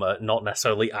drama, not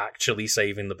necessarily actually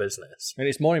saving the business. And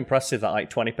it's more impressive that like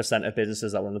 20% of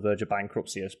businesses that were on the verge of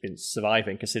bankruptcy has been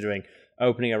surviving, considering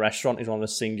opening a restaurant is one of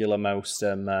the singular most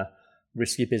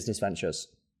risky business ventures.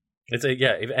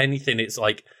 If anything, it's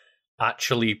like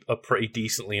actually a pretty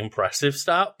decently impressive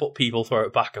stat, but people throw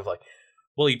it back of like,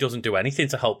 well, he doesn't do anything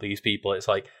to help these people. It's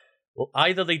like, well,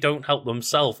 either they don't help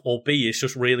themselves, or B, it's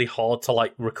just really hard to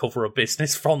like recover a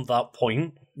business from that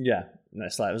point. Yeah, and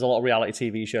it's like there's a lot of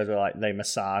reality TV shows where like they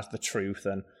massage the truth,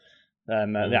 and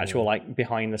the actual like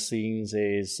behind the scenes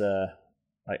is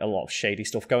like a lot of shady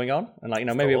stuff going on. And like, you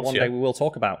know, maybe one day we will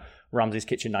talk about Ramsay's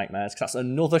Kitchen Nightmares, because that's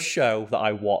another show that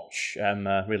I watch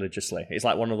religiously. It's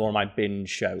like one of my binge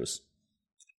shows.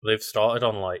 They've started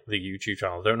on like the YouTube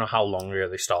channel. I don't know how long ago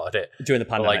they started it. During the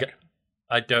pandemic. Like,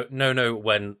 I don't know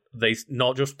when they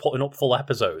not just putting up full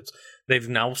episodes. They've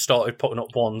now started putting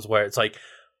up ones where it's like,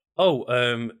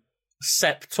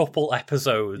 septuple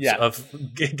episodes of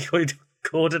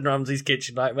Gordon Ramsay's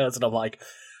Kitchen Nightmares, and I'm like,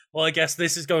 well, I guess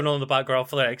this is going on in the background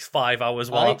for the next 5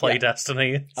 hours while I play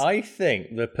Destiny. I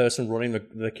think the person running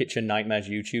the Kitchen Nightmares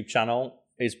YouTube channel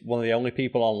is one of the only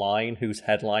people online whose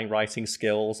headline writing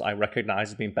skills I recognize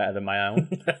as being better than my own.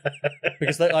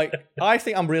 Because I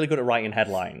think I'm really good at writing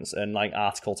headlines and like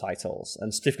article titles,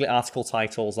 and specifically article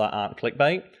titles that aren't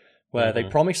clickbait, where they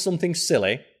promise something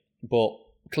silly, but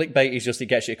clickbait is just it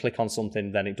gets you to click on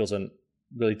something, then it doesn't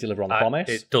really deliver on the promise.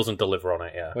 It doesn't deliver on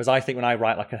it, yeah. Whereas I think when I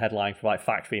write like a headline for like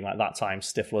Fact Fiend, like that time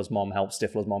Stifler's mom helped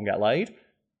Stifler's mom get laid,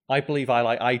 I believe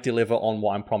I deliver on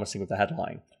what I'm promising with the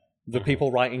headline. The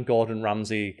people writing Gordon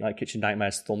Ramsay like Kitchen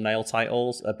Nightmares thumbnail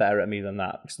titles are better at me than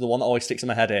that. Because the one that always sticks in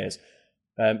my head is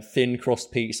thin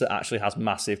crust pizza actually has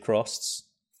massive crusts.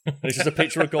 And it's just a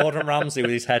picture of Gordon Ramsay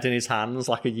with his head in his hands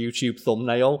like a YouTube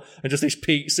thumbnail, and just this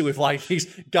pizza with like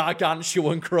these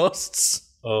gargantuan crusts.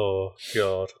 Oh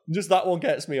god! Just that one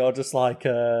gets me. Or just like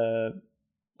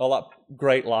that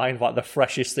great line of, like, the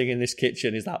freshest thing in this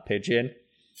kitchen is that pigeon.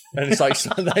 And it's like, so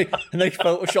they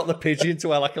Photoshop the pigeon to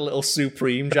wear like a little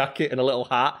Supreme jacket and a little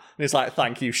hat, and it's like,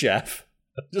 thank you, chef.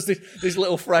 Just this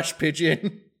little fresh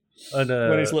pigeon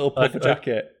and his little puffer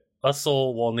jacket. I saw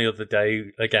one the other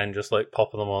day, again, just like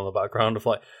popping them on the background of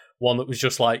like one that was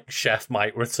just like Chef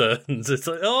Mike returns. It's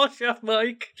like, oh, Chef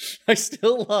Mike. I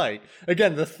still like,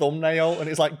 again, the thumbnail, and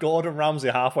it's like Gordon Ramsay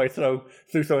halfway through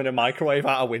throwing a microwave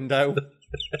out a window.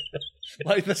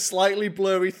 Like the slightly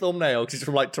blurry thumbnail because it's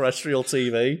from like terrestrial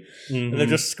TV, and they've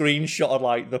just screenshotted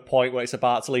like the point where it's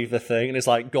about to leave the thing, and it's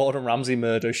like Gordon Ramsay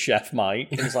murders Chef Mike,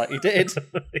 and it's like he did.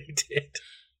 He did.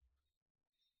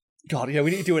 God, yeah,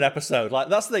 we need to do an episode. Like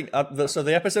that's the thing. So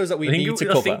the episodes that we need to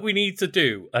cover. I think we need to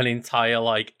do an entire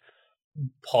like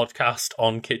podcast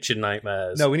on Kitchen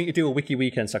Nightmares. No, we need to do a wiki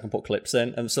weekend so I can put clips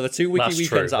in. And so the 2 wiki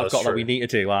weekends that I've got that we need to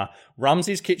do are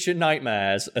Ramsay's Kitchen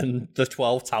Nightmares and the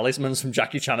 12 Talismans from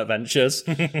Jackie Chan Adventures.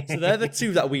 So they're the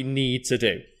 2 that we need to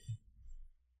do.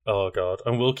 Oh, God.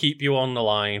 And we'll keep you on the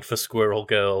line for Squirrel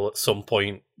Girl at some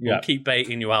point. We'll keep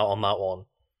baiting you out on that one.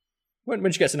 When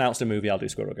she gets announced a movie, I'll do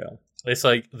Squirrel Girl. It's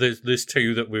like, there's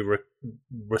two that we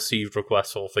received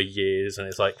requests for years, and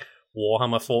it's like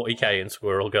Warhammer 40k and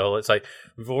Squirrel Girl. It's like,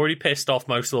 we've already pissed off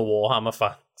most of the Warhammer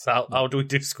fans. How do we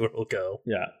do Squirrel Girl?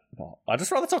 Yeah. Well, I'd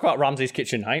just rather talk about Ramsay's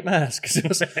Kitchen Nightmares,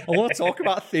 because I want to talk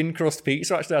about thin crust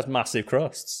pizza actually has massive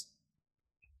crusts.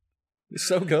 It's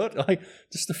so good. Like,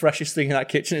 just the freshest thing in that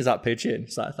kitchen is that pigeon.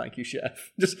 It's like, thank you,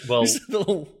 chef. Just a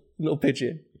little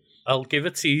pigeon. I'll give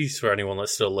a tease for anyone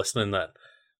that's still listening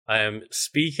then.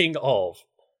 Speaking of,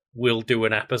 we'll do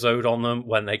an episode on them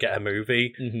when they get a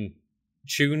movie. Mm-hmm.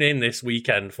 Tune in this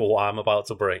weekend for what I'm about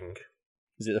to bring.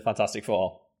 Is it the Fantastic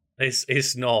Four?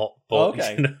 It's not, but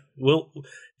okay. We'll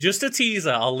just a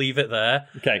teaser. I'll leave it there.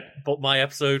 Okay. But my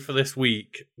episode for this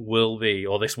week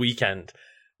this weekend,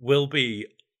 will be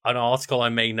an article I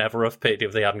may never have picked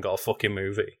if they hadn't got a fucking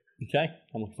movie. Okay,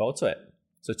 I'm looking forward to it.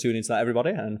 So tune into that, everybody,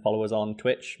 and follow us on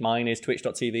Twitch. Mine is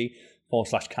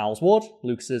twitch.tv/Carlswood.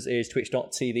 Lucas's is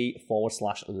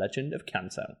twitch.tv/Legend of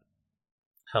Kanto.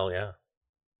 Hell yeah.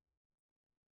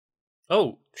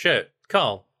 Oh, shit.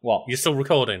 Carl. What? You're still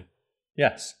recording?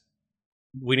 Yes.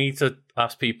 We need to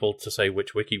ask people to say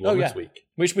which wiki won this week.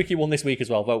 Which wiki won this week as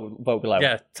well? Vote below.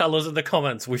 Yeah, tell us in the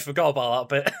comments. We forgot about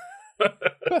that bit.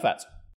 Perfect.